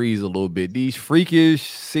grow on trees a little bit. These freakish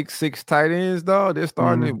 6'6" tight ends, dog, they're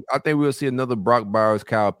starting to. I think we'll see another Brock Bowers,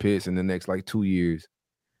 Kyle Pitts in the next 2 years.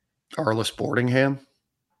 Arliss Boardingham.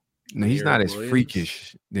 No, he's not as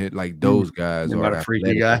freakish like those guys. Not a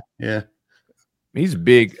freaky guy. Yeah. He's a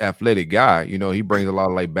big athletic guy. You know, he brings a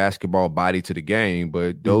lot of basketball body to the game,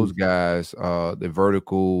 but those guys, the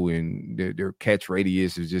vertical and their catch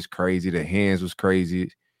radius is just crazy. The hands was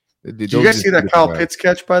crazy. Did you guys see that Kyle Pitts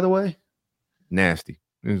catch, by the way? Nasty.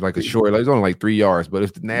 It was like a short, it was only 3 yards, but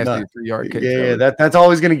it's the nasty 3-yard catch. Yeah, that's all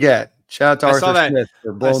he's going to get. Shout out to Arthur Smith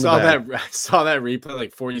for blowing I saw that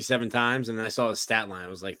replay 47 times, and then I saw his stat line. It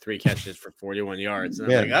was 3 catches for 41 yards.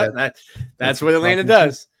 And I'm like, that's what Atlanta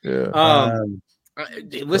does. Yeah.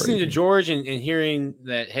 Listening to George and hearing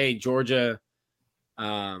that, hey, Georgia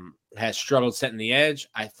has struggled setting the edge.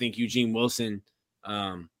 I think Eugene Wilson,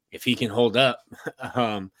 if he can hold up,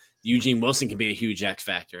 Eugene Wilson can be a huge X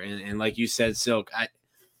factor. And like you said, Silk,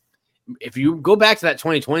 if you go back to that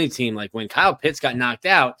 2020 team, like when Kyle Pitts got knocked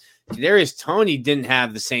out, Kadarius Toney didn't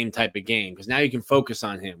have the same type of game because now you can focus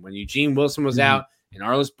on him. When Eugene Wilson was out and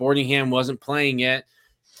Arliss Boardingham wasn't playing yet,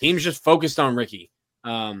 teams just focused on Ricky.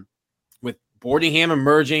 With Boardingham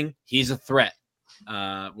emerging, he's a threat.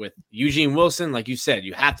 With Eugene Wilson, like you said,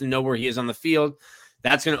 you have to know where he is on the field.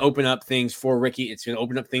 That's going to open up things for Ricky. It's going to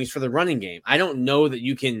open up things for the running game. I don't know that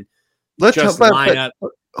you can line up.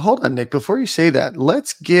 Hold on, Nick. Before you say that,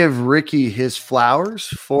 let's give Ricky his flowers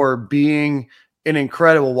for being an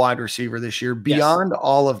incredible wide receiver this year. Beyond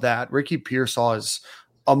all of that, Ricky Pearsall is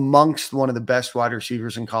amongst one of the best wide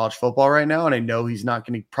receivers in college football right now. And I know he's not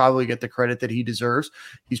going to probably get the credit that he deserves.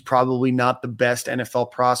 He's probably not the best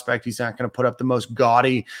NFL prospect. He's not going to put up the most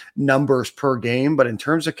gaudy numbers per game, but in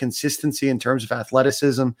terms of consistency, in terms of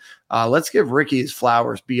athleticism, let's give Ricky his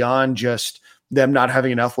flowers beyond just them not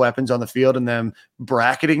having enough weapons on the field and them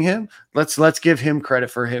bracketing him. Let's give him credit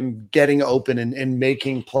for him getting open and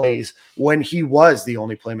making plays when he was the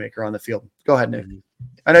only playmaker on the field. Go ahead, Nick.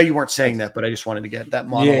 I know you weren't saying that, but I just wanted to get that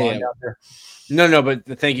monologue out there. No, but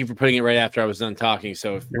thank you for putting it right after I was done talking.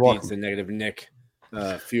 So if it needs the negative Nick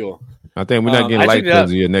fuel. I think we're not getting light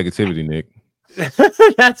because of your negativity, Nick.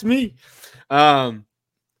 That's me.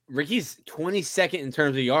 Ricky's 22nd in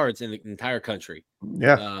terms of yards in the entire country.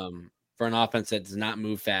 Yeah. For an offense that does not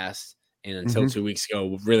move fast, and until 2 weeks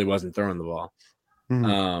ago, really wasn't throwing the ball.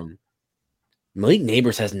 Malik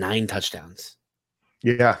Neighbors has 9 touchdowns.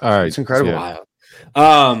 Yeah, all right, it's incredible. Wild.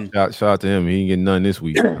 Shout out to him. He didn't get none this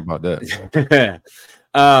week. How about that?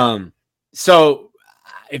 So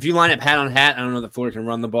if you line up hat on hat, I don't know that Florida can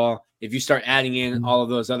run the ball. If you start adding in all of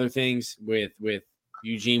those other things with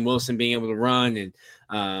Eugene Wilson being able to run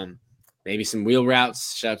and maybe some wheel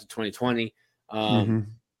routes, shout out to 2020.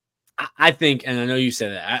 I think, and I know you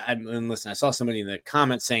said that. And listen, I saw somebody in the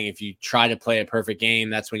comments saying if you try to play a perfect game,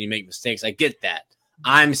 that's when you make mistakes. I get that.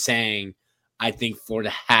 I'm saying I think Florida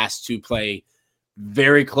has to play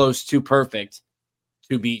very close to perfect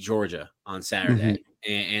to beat Georgia on Saturday.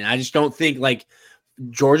 And I just don't think like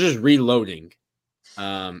Georgia's reloading.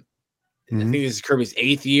 I think this is Kirby's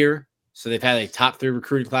 8th year. So they've had a top 3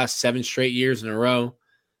 recruiting class 7 straight years in a row.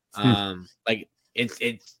 Like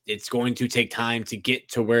it's going to take time to get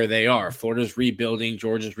to where they are. Florida's rebuilding,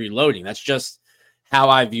 Georgia's reloading. That's just how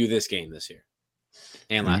I view this game this year.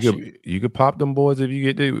 And last year. You could pop them boys if you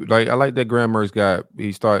get to like. I like that Graham Mertz guy.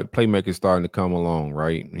 Playmakers starting to come along,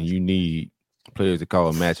 right? And you need players to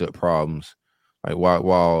call matchup problems. Like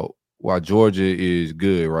while Georgia is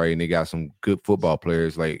good, right, and they got some good football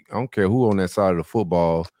players. Like I don't care who on that side of the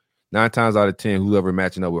football. 9 times out of 10, whoever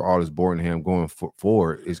matching up with Artis Bordenham going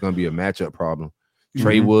forward is going to be a matchup problem.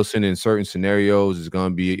 Trey Wilson in certain scenarios is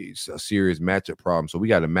going to be a serious matchup problem. So we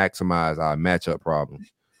got to maximize our matchup problems.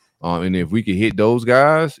 And if we can hit those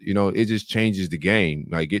guys, you know, it just changes the game.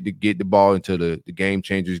 Like get the ball into the game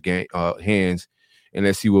changers' hands, and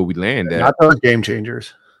let's see where we land at. Not those game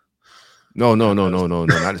changers. No, not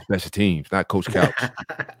the special teams, not Coach Couch.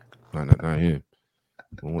 not him.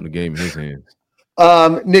 I want the game in his hands.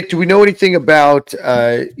 Nick, do we know anything about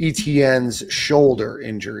ETN's shoulder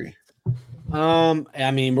injury?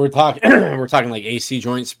 I mean, we're talking like AC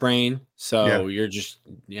joint sprain. So you're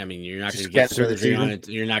you're not going to get surgery on it.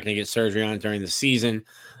 You're not going to get surgery on it during the season.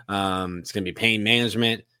 It's going to be pain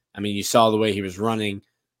management. I mean, you saw the way he was running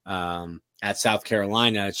at South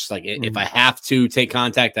Carolina. It's just like if I have to take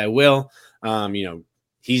contact, I will. You know,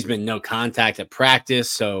 he's been no contact at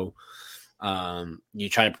practice, so you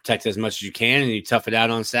try to protect it as much as you can, and you tough it out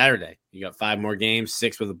on Saturday. You got 5 more games,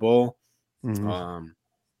 6 with a bowl.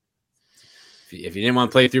 If you didn't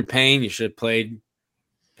want to play through pain, you should have played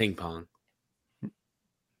ping pong.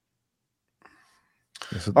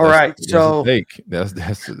 All right, so that's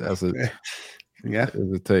a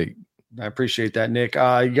take. I appreciate that, Nick.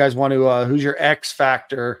 You guys want to? Who's your X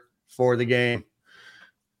factor for the game?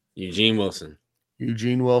 Eugene Wilson.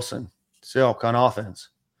 Silk on offense.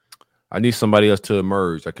 I need somebody else to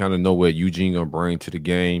emerge. I kind of know what Eugene gonna bring to the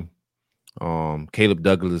game. Caleb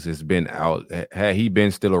Douglas has been out. Had he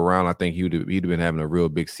been still around, I think he'd have been having a real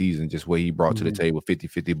big season, just what he brought to the table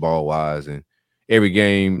 50-50 ball wise, and every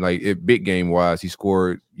game, like big game wise, he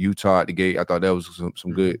scored Utah at the gate. I thought that was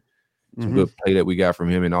some good play that we got from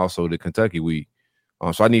him, and also the Kentucky week.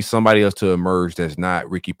 So I need somebody else to emerge that's not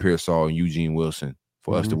Ricky Pearsall and Eugene Wilson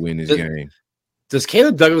for us to win this game. Does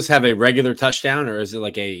Caleb Douglas have a regular touchdown, or is it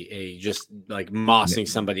like a just like mossing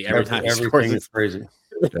somebody every time he scores? It's crazy.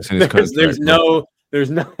 That's in his contract,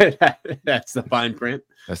 there's no that's the fine print.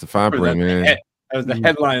 That's the fine print, man. That was the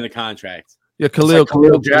headline of the contract. Yeah, Khalil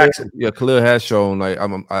Jackson. Khalil has shown like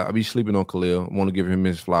I be sleeping on Khalil. I want to give him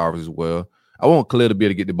his flowers as well. I want Khalil to be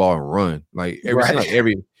able to get the ball and run. Like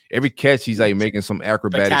every catch, he's like making some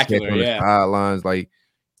acrobatic catch on the sidelines. Like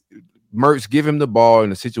Mertz, give him the ball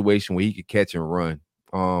in a situation where he could catch and run.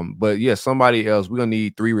 But yeah, somebody else. We're gonna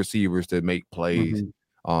need 3 receivers to make plays.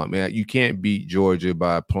 Man, you can't beat Georgia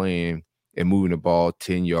by playing and moving the ball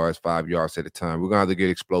 10 yards, 5 yards at a time. We're gonna have to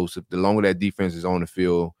get explosive. The longer that defense is on the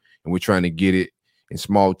field and we're trying to get it in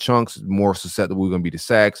small chunks, more susceptible we're going to be to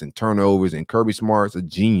sacks and turnovers. And Kirby Smart's a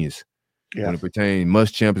genius. Yeah. When it pertains,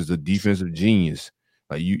 Muschamp is a defensive genius.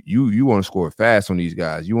 Like you want to score fast on these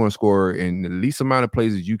guys. You want to score in the least amount of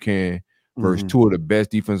plays you can versus two of the best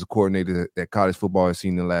defensive coordinators that college football has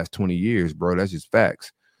seen in the last 20 years, bro. That's just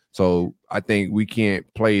facts. So I think we can't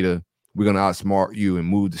play we're going to outsmart you and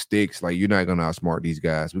move the sticks. Like, you're not going to outsmart these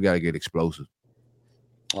guys. We got to get explosive.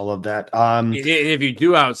 I love that. If you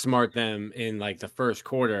do outsmart them in like the first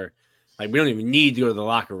quarter, like, we don't even need to go to the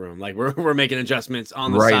locker room. Like, we're making adjustments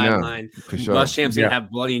on the right sideline. For sure. Muschamp's going to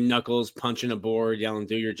have bloody knuckles, punching a board, yelling,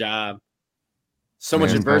 "Do your job." So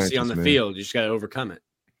much adversity on the field. You just got to overcome it.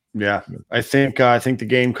 Yeah, I think the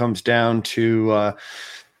game comes down to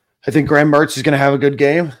I think Graham Mertz is going to have a good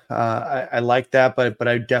game. I like that, but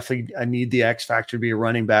I need the X factor to be a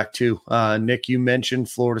running back too. Nick, you mentioned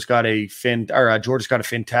Georgia's got a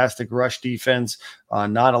fantastic rush defense,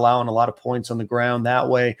 not allowing a lot of points on the ground that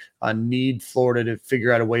way. Need Florida to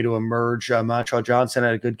figure out a way to emerge. Montrell Johnson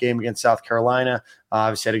had a good game against South Carolina.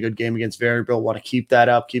 Obviously had a good game against Vanderbilt. Want to keep that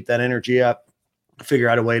up, keep that energy up. Figure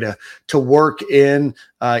out a way to work in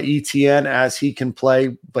ETN as he can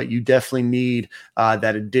play, but you definitely need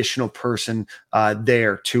that additional person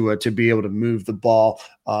there to be able to move the ball.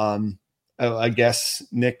 I guess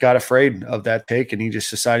Nick got afraid of that take and he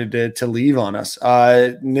just decided to leave on us.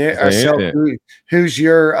 Nick, who's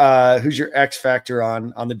your X factor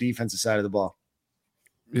on the defensive side of the ball?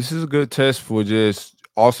 This is a good test for just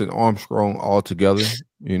Austin Armstrong altogether.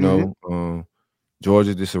 You know,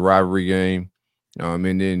 Georgia, this is a rivalry game.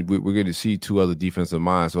 And then we're going to see two other defensive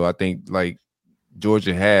minds. So I think, like,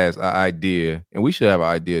 Georgia has an idea, and we should have an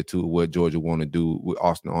idea too, what Georgia want to do with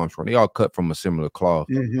Austin Armstrong. They all cut from a similar cloth.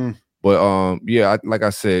 But like I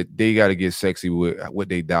said, they got to get sexy with what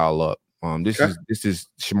they dial up. This is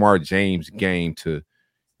Shamar James' game to,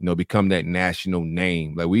 become that national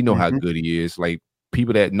name. Like, we know how good he is. Like,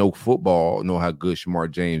 people that know football know how good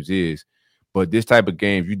Shamar James is. But this type of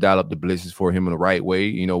game, if you dial up the blitzes for him in the right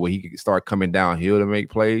way, where he can start coming downhill to make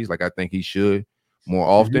plays, like I think he should more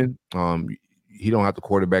often. He don't have to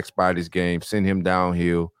quarterback spy this game. Send him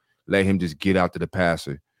downhill. Let him just get out to the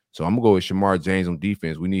passer. So I'm going to go with Shamar James on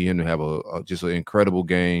defense. We need him to have just an incredible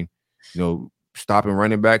game, stopping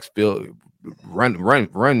running backs, run,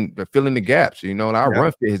 filling the gaps. Our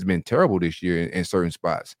run fit has been terrible this year in certain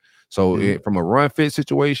spots. So from a run fit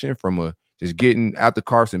situation, from just getting out the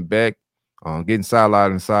Carson Beck, getting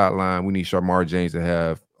sideline, we need Shamar James to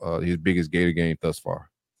have his biggest Gator game thus far.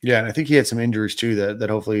 Yeah, and I think he had some injuries too that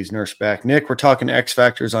hopefully he's nursed back. Nick, we're talking X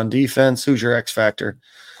factors on defense. Who's your X factor?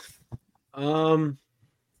 Let's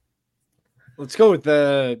go with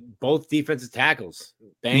both defensive tackles,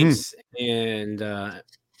 Banks and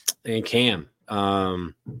Cam.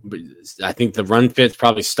 But I think the run fits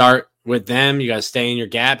probably start with them. You got to stay in your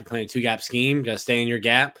gap. You're playing a 2-gap scheme. You got to stay in your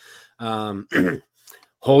gap.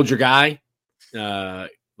 Hold your guy.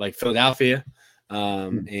 Like Philadelphia,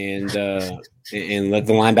 and let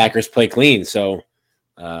the linebackers play clean. So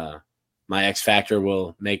my X factor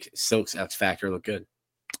will make Silk's X factor look good.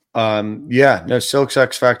 Silk's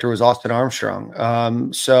X factor was Austin Armstrong. That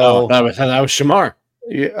was Shamar.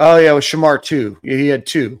 Yeah, it was Shamar too. He had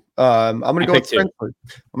two. I'm gonna go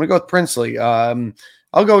with Princely.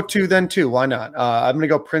 I'll go two then too. Why not? I'm going to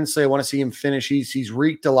go Princely. I want to see him finish. He's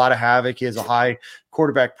wreaked a lot of havoc. He has a high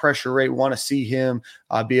quarterback pressure rate. Want to see him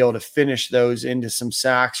be able to finish those into some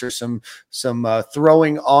sacks or some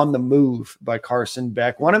throwing on the move by Carson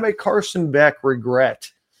Beck. Want to make Carson Beck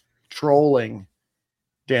regret trolling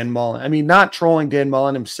Dan Mullen. I mean, not trolling Dan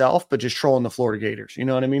Mullen himself, but just trolling the Florida Gators. You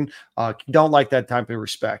know what I mean? Don't like that type of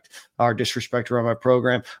respect or disrespect around my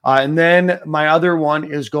program. And then my other one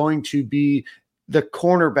is going to be the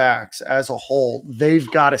cornerbacks as a whole. They've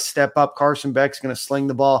got to step up. Carson Beck's going to sling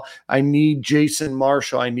the ball. I need Jason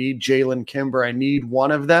Marshall. I need Jalen Kimber. I need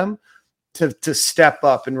one of them to step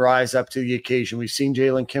up and rise up to the occasion. We've seen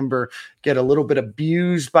Jalen Kimber get a little bit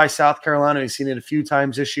abused by South Carolina. We've seen it a few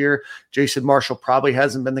times this year. Jason Marshall probably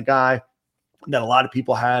hasn't been the guy that a lot of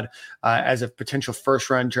people had as a potential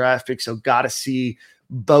first-round draft pick. So got to see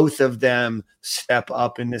both of them step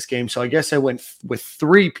up in this game. So I guess I went with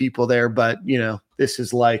three people there, but this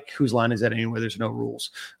is like, whose line is that anyway? There's no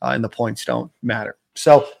rules and the points don't matter.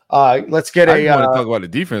 So let's get I want to talk about the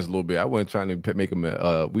defense a little bit. I wasn't trying to make them.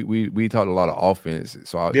 We talked a lot of offense,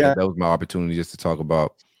 so that was my opportunity just to talk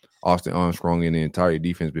about Austin Armstrong and the entire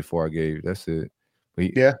defense before I gave. That's it. I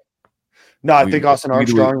think Austin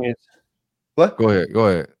Armstrong is. What? Go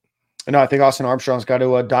ahead. No, I think Austin Armstrong's got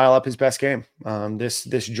to dial up his best game.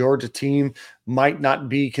 This Georgia team might not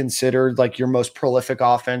be considered like your most prolific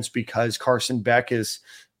offense because Carson Beck is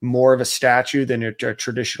more of a statue than a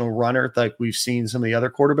traditional runner like we've seen some of the other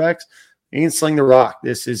quarterbacks. He can sling the rock.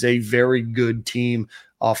 This is a very good team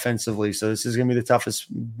offensively. So this is going to be the toughest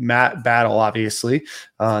battle, obviously,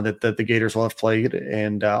 that the Gators will have played,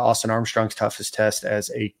 and Austin Armstrong's toughest test as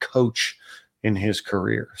a coach in his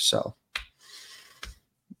career. So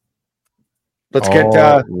let's get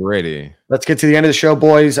ready. Let's get to the end of the show,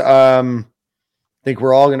 boys. I think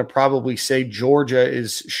we're all going to probably say Georgia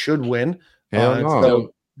should win. Hell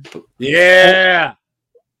no. Yeah.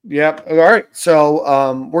 Yep. All right.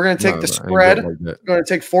 So we're going to take the spread. Like we're going to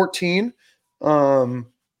take 14. What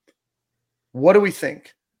do we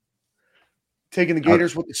think? Taking the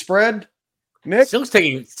Gators with the spread? Nick? Silk's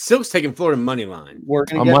taking Florida money line.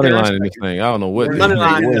 I'm money lining this thing. I don't know what he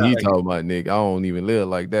talking about, Nick. I don't even live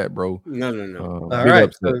like that, bro. No. All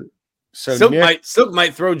right. So Silk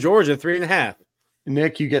might throw Georgia 3.5.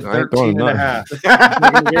 Nick, you get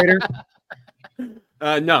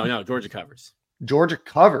 13.5. No, Georgia covers. Georgia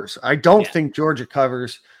covers. I don't think Georgia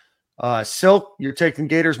covers. Silk, you're taking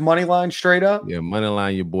Gators money line straight up. Yeah, money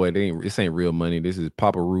line, your boy. This ain't real money. This is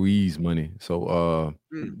Papa Ruiz money. So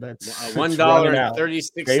that's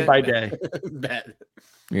 $1.36 day by day. Bet.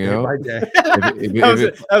 You know, day by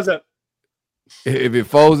day. If it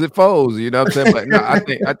folds, it folds. You know what I'm saying? But no,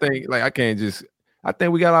 I think like I can't just. I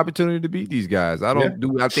think we got an opportunity to beat these guys. I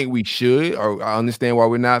think we should, or I understand why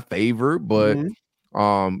we're not favored, but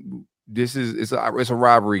it's a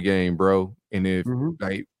rivalry game, bro. And if you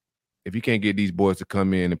can't get these boys to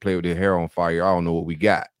come in and play with their hair on fire, I don't know what we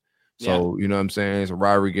got. So you know what I'm saying? It's a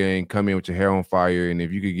rivalry game. Come in with your hair on fire, and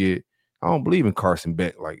if you could get, I don't believe in Carson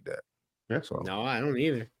Beck like that. Yeah. So no, I don't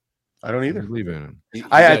either. I don't believe in him.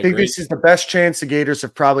 I think this is the best chance the Gators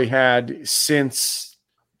have probably had since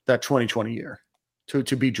that 2020 year. To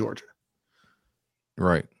beat Georgia.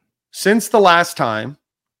 Right. Since the last time,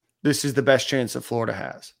 this is the best chance that Florida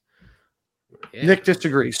has. Yeah. Nick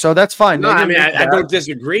disagrees. So that's fine. No, I mean, I don't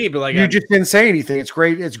disagree, but like you just didn't say anything. It's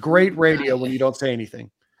great. It's great radio when you don't say anything.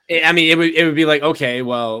 I mean, it would be like, okay,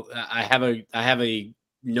 well, I have a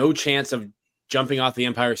no chance of jumping off the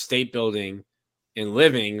Empire State Building and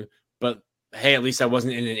living, but hey, at least I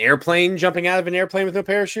wasn't in an airplane jumping out of an airplane with no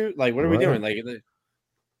parachute. Like, what are we doing?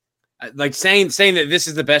 Like saying that this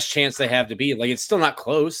is the best chance they have to beat. Like, it's still not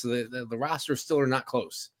close. The roster still are not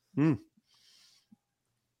close.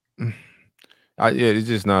 It's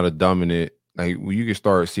just not a dominant. Like, you can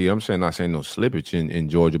start to see. I'm not saying no slippage in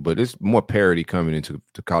Georgia, but it's more parity coming into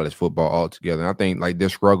college football altogether. And I think like their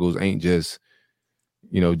struggles ain't just,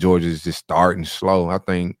 Georgia's just starting slow. I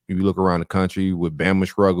think if you look around the country with Bama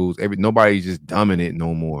struggles, nobody's just dominant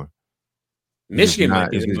no more. Michigan might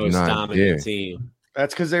be the most dominant team.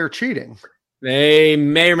 That's because they were cheating. They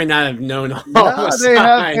may or may not have known all the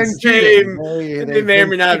signs. They may or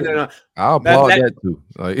may not have known. I'll applaud that too.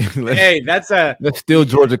 Like, that's still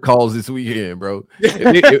Georgia calls this weekend, bro.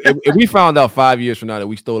 If we found out 5 years from now that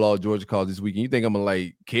we stole all Georgia calls this weekend, you think I'm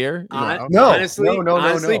gonna care?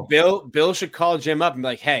 Honestly, Bill should call Jim up and be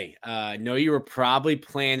like, "Hey, know you were probably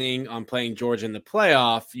planning on playing Georgia in the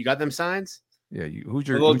playoff. You got them signs? Yeah, who's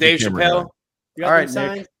your little Dave Chappelle? You got all right, them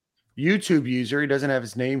signs? Nick. YouTube user, he doesn't have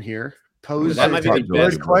his name here. Pose that might be the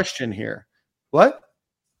good question here. What?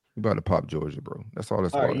 You about to pop Georgia, bro. That's all.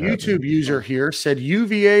 Our YouTube user here said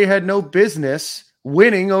UVA had no business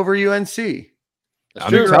winning over UNC.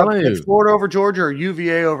 I'm telling you, Florida over Georgia or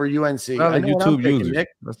UVA over UNC. I know YouTube user. Nick.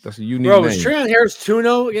 That's a unique bro. Name. Was Treon Harris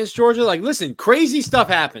 2-0 against Georgia? Like, listen, crazy stuff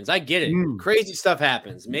happens. I get it. Crazy stuff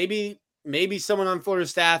happens. Maybe someone on Florida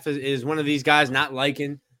staff is one of these guys not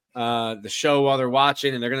liking the show while they're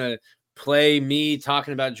watching, and they're gonna play me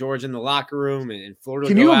talking about Georgia in the locker room, and Florida.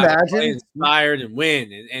 Can you imagine inspired and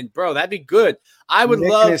win? And bro, that'd be good. I would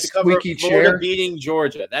love to cover Florida beating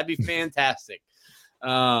Georgia. That'd be fantastic.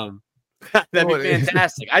 That'd be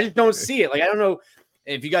fantastic. I just don't see it. Like, I don't know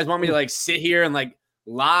if you guys want me to like sit here and like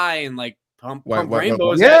lie and like pump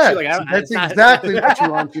rainbows. Yeah, that's exactly what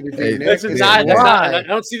you want you to do. I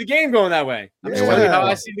don't see the game going that way. I'm just telling you how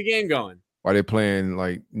I see the game going. While they're playing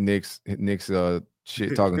like Nick's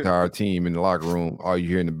shit talking to our team in the locker room, all you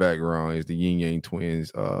hear in the background is the Yin Yang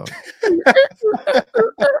Twins. Bro,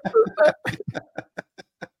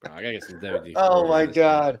 I gotta get some WD. Oh my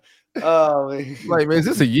god. Oh, like, man, is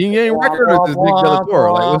this a Yin Yang record or is this Nick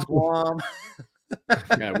Delatorre? Like, what's going on?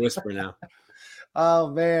 I gotta whisper now. Oh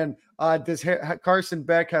man, does Carson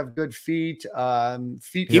Beck have good feet?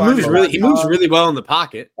 He moves really well in the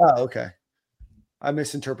pocket. Oh, okay. I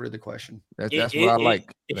misinterpreted the question. That's what I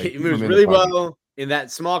like. He moves really well in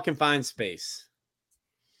that small confined space.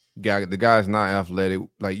 The guy's not athletic.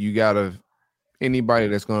 Like, you gotta anybody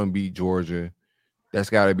that's gonna beat Georgia, That's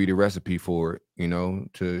got to be the recipe for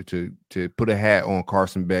it, to put a hat on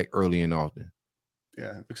Carson Beck early and often.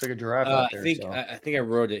 Yeah, it looks like a giraffe out there. I think I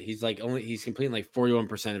wrote it. He's completing like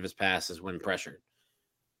 41% of his passes when pressured.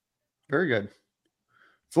 Very good.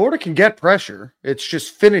 Florida can get pressure. It's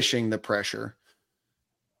just finishing the pressure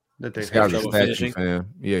that they have trouble finishing.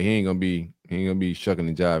 Yeah, he ain't gonna be shucking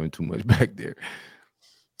and jiving too much back there.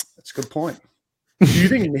 That's a good point. Do you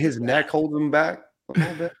think his neck holds him back a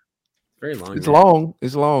little bit? Very long. It's long.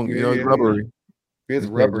 It's long. Yeah, it's rubbery. It's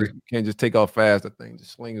rubbery. Can't just take off fast. I think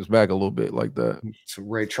just swing his back a little bit like that. It's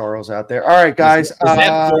Ray Charles out there. All right, guys. Is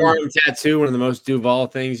that forearm tattoo one of the most Duval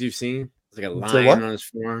things you've seen? It's like a lion on his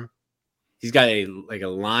forearm. He's got a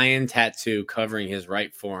lion tattoo covering his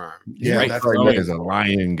right forearm. Yeah, that's like as a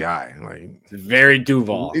lion guy. Like it's very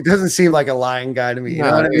Duval. It doesn't seem like a lion guy to me. You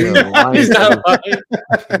know what I mean? He's not a lion.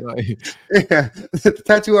 Yeah. The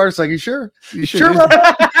tattoo artist like, you sure? You sure?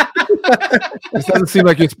 This doesn't seem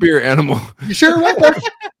like your spirit animal. You sure about that?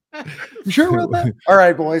 You sure about that? All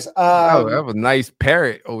right, boys. I have a nice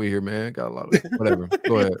parrot over here, man. Got a lot of whatever.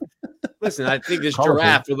 Go ahead. Listen, I think this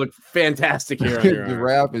giraffe would look fantastic here. On your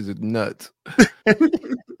giraffe is nuts.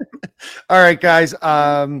 All right, guys.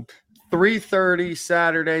 3:30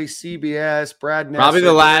 Saturday, CBS. Brad Ness, probably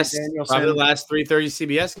the last 3:30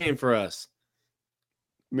 CBS game for us.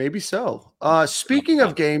 Maybe so. Speaking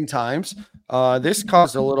of game times, this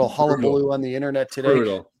caused a little hullabaloo on the internet today.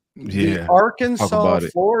 Brutal. The Arkansas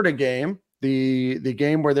Florida game, the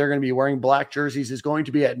game where they're going to be wearing black jerseys, is going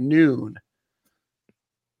to be at noon.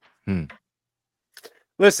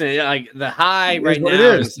 Listen, like the high right now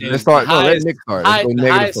is Let's start. Let Nick start. The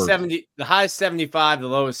high is 70. The high is 75. The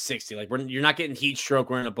low is 60. Like you're not getting heat stroke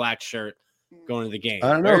wearing a black shirt going to the game.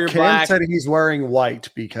 I don't know. Cam said he's wearing white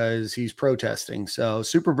because he's protesting. So,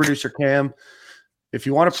 super producer Cam, if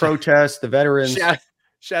you want to protest, the veterans.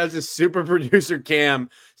 Shout out to super producer Cam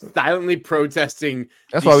silently protesting.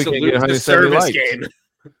 That's why we can't get 170 likes. Game.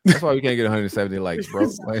 That's why we can't get 170 likes, bro.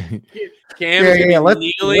 Like, Cam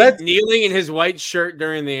is kneeling in his white shirt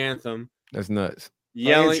during the anthem. That's nuts.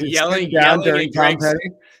 Yelling down during Tom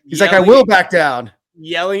Petty. He's like, I will back down.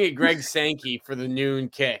 Yelling at Greg Sankey for the noon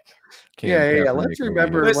kick. Yeah. Let's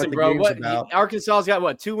remember what the game's about. Arkansas's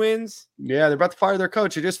got 2 wins? Yeah, they're about to fire their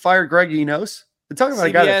coach. They just fired Greg Enos. They're talking about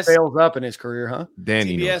a guy that fails up in his career, huh?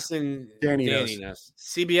 Danny knows.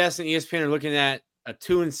 CBS and ESPN are looking at a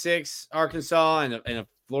 2-6 Arkansas and a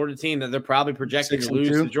Florida team that they're probably projecting to lose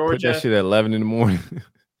to Georgia. Put that shit at 11 in the morning.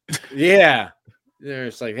 Yeah. They're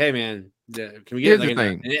just like, hey, man, can we get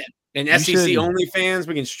an SEC only fans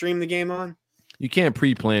we can stream the game on? You can't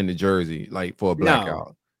pre-plan the jersey like for a blackout.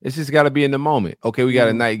 No. It's just got to be in the moment. Okay, we got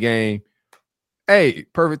a night game. Hey,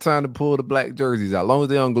 perfect time to pull the black jerseys out. As long as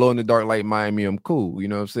they don't glow in the dark like Miami, I'm cool. You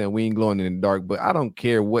know what I'm saying? We ain't glowing in the dark, but I don't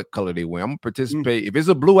care what color they wear. I'm going to participate. If it's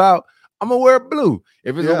a blue out, I'm going to wear blue.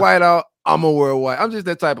 If it's a white out, I'm going to wear white. I'm just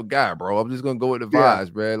that type of guy, bro. I'm just going to go with the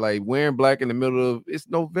vibes, bro. Like wearing black in the middle of, it's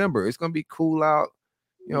November. It's going to be cool out.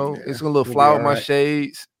 You know, it's going to look fly with my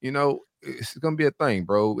shades. You know, it's going to be a thing,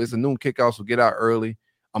 bro. It's a noon kickoff, so get out early.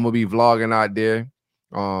 I'm going to be vlogging out there.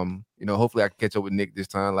 Hopefully I can catch up with Nick this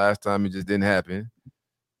time. Last time it just didn't happen.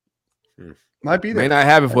 Might be there. May not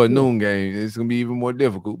happen for a noon game. It's gonna be even more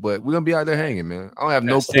difficult, but we're gonna be out there hanging, man. I don't have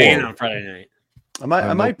no quarrel on Friday night.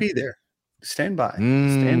 I might be there. Stand by.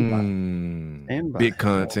 Stand by. Big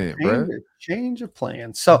content, bro. Change of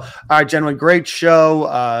plans. So, all right, gentlemen, great show.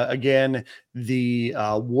 Again, the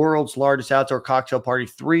world's largest outdoor cocktail party,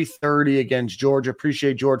 3:30 against Georgia.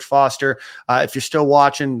 Appreciate George Foster. If you're still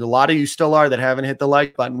watching, a lot of you still are that haven't hit the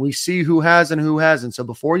like button. We see who has and who hasn't. So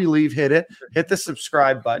before you leave, hit the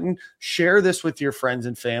subscribe button. Share this with your friends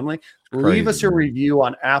and family. Leave us a review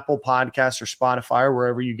on Apple Podcasts or Spotify or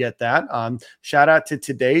wherever you get that. Shout out to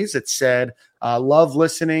today's. It said, love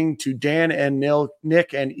listening to Dan and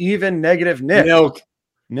Nick and even negative Nick. Nilk.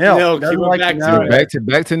 Back to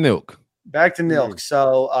Nilk. Back to Nilk.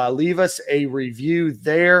 So leave us a review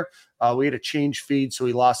there. We had to change feed, so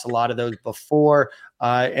we lost a lot of those before.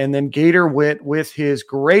 And then Gator Wit with his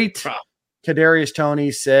great Kadarius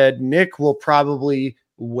Toney said Nick will probably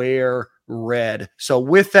wear red. So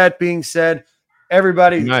with that being said,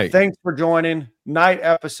 everybody, thanks for joining. Night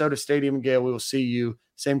episode of Stadium and Gale. We will see you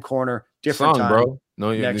same corner, different time, bro.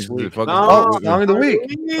 No, next week. Song of the week.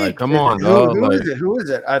 Like, come on, who is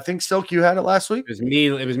it? I think Silk, you had it last week.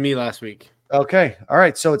 It was me last week. Okay, all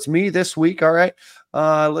right. So it's me this week. All right.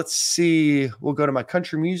 Let's see. We'll go to my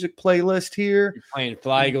country music playlist here. You're playing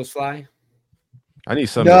Fly Eagles Fly. I need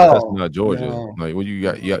something about Georgia. No. Like what you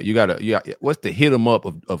got? You got. What's the hit 'em up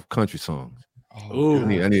of country songs?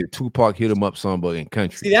 I need a Tupac hit 'em up song, but in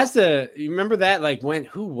country. See, you remember that? Like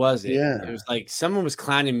who was it? Yeah. It was like someone was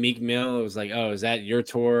clowning Meek Mill. It was like, oh, is that your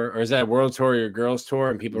tour or is that World Tour or your girls tour?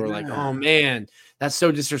 And people were like, oh man, that's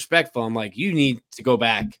so disrespectful. I'm like, you need to go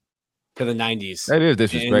back to the 90s. That is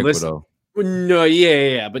disrespectful though. No,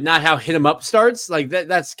 yeah, but not how Hit 'em Up starts. Like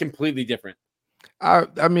that's completely different.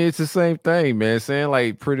 I mean, it's the same thing, man. Saying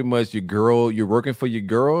like pretty much you're working for your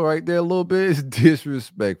girl right there a little bit. It's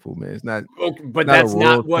disrespectful, man. It's not. Okay, but that's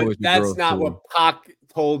not what Pac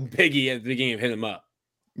told Biggie at the beginning of Hit 'em Up.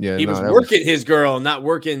 Yeah, he was working his girl, not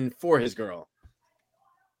working for his girl.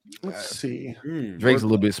 Let's see. Drake's a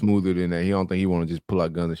little bit smoother than that. He don't think he want to just pull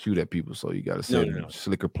out guns and shoot at people. So you got to say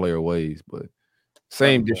slicker player ways, but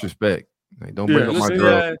same disrespect. Like, don't bring up my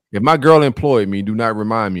girl. If my girl employed me, do not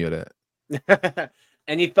remind me of that.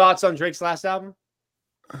 Any thoughts on Drake's last album?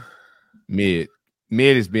 Mid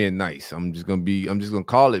is being nice. I'm just gonna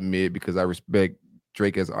call it mid because I respect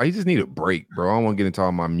Drake he just need a break, bro. I don't want to get into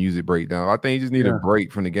all my music breakdown. I think he just need a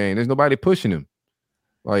break from the game. There's nobody pushing him.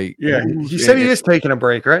 Like he said he is taking a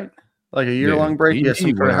break, right? Like a year-long break. He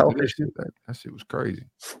some kind of health issue. That shit was crazy.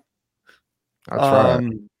 I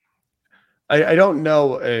tried. I don't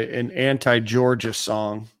know an anti-Georgia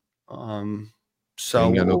song. So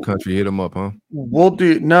ain't got no country hit 'em up, huh? We'll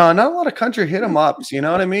do not a lot of country hit 'em ups. You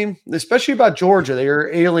know what I mean? Especially about Georgia, they are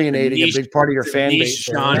alienating a big part of your fan base.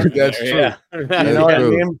 That's true. Yeah. You know what I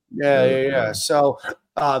mean? Yeah. So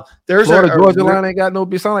there's Florida Georgia line ain't got no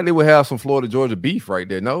beef. Sound like they would have some Florida Georgia beef right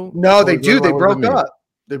there. No, they do. They broke up.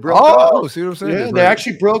 They broke up. See what I'm saying? Yeah, they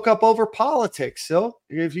actually broke up over politics. So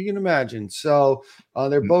if you can imagine, so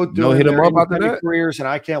they're both doing hit 'em their up after independent that? careers, and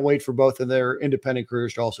I can't wait for both of their independent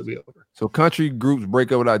careers to also be over. So country groups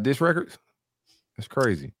break up without diss records? That's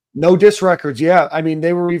crazy. No diss records. Yeah, I mean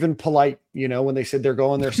they were even polite, when they said they're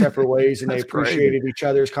going their separate ways, and they appreciated each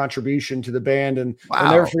other's contribution to the band, and I'll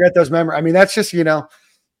never forget those memories. I mean that's just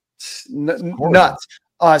nuts.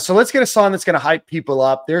 So let's get a song that's going to hype people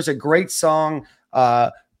up. There's a great song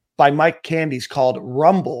by Mike Candy's called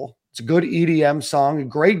Rumble. It's a good EDM song, a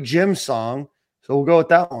great gym song. So we'll go with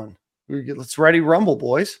that one. Let's ready Rumble,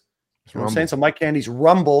 boys. You know what I'm saying? So Mike Candy's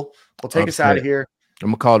Rumble will take us out of here. I'm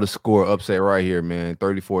going to call the score upset right here, man.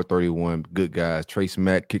 34-31. Good guys. Trace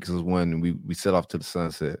Mack kicks us one, and we set off to the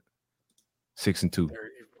sunset. 6-2.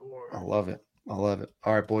 I love it. All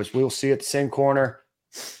right, boys. We will see you at the same corner.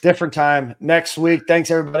 Different time next week.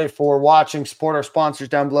 Thanks, everybody, for watching. Support our sponsors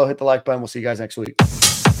down below. Hit the like button. We'll see you guys next week.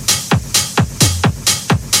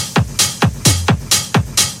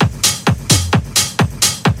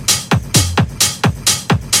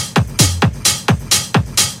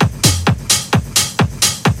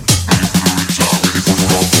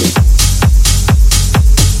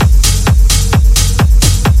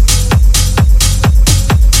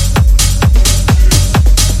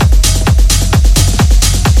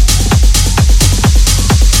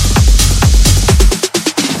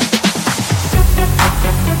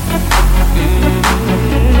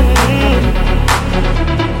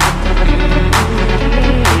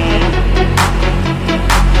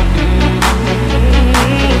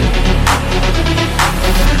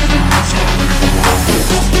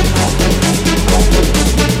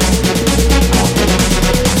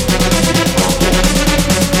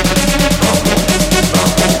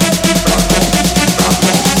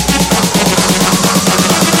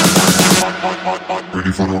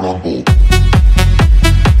 Ready for the rumble.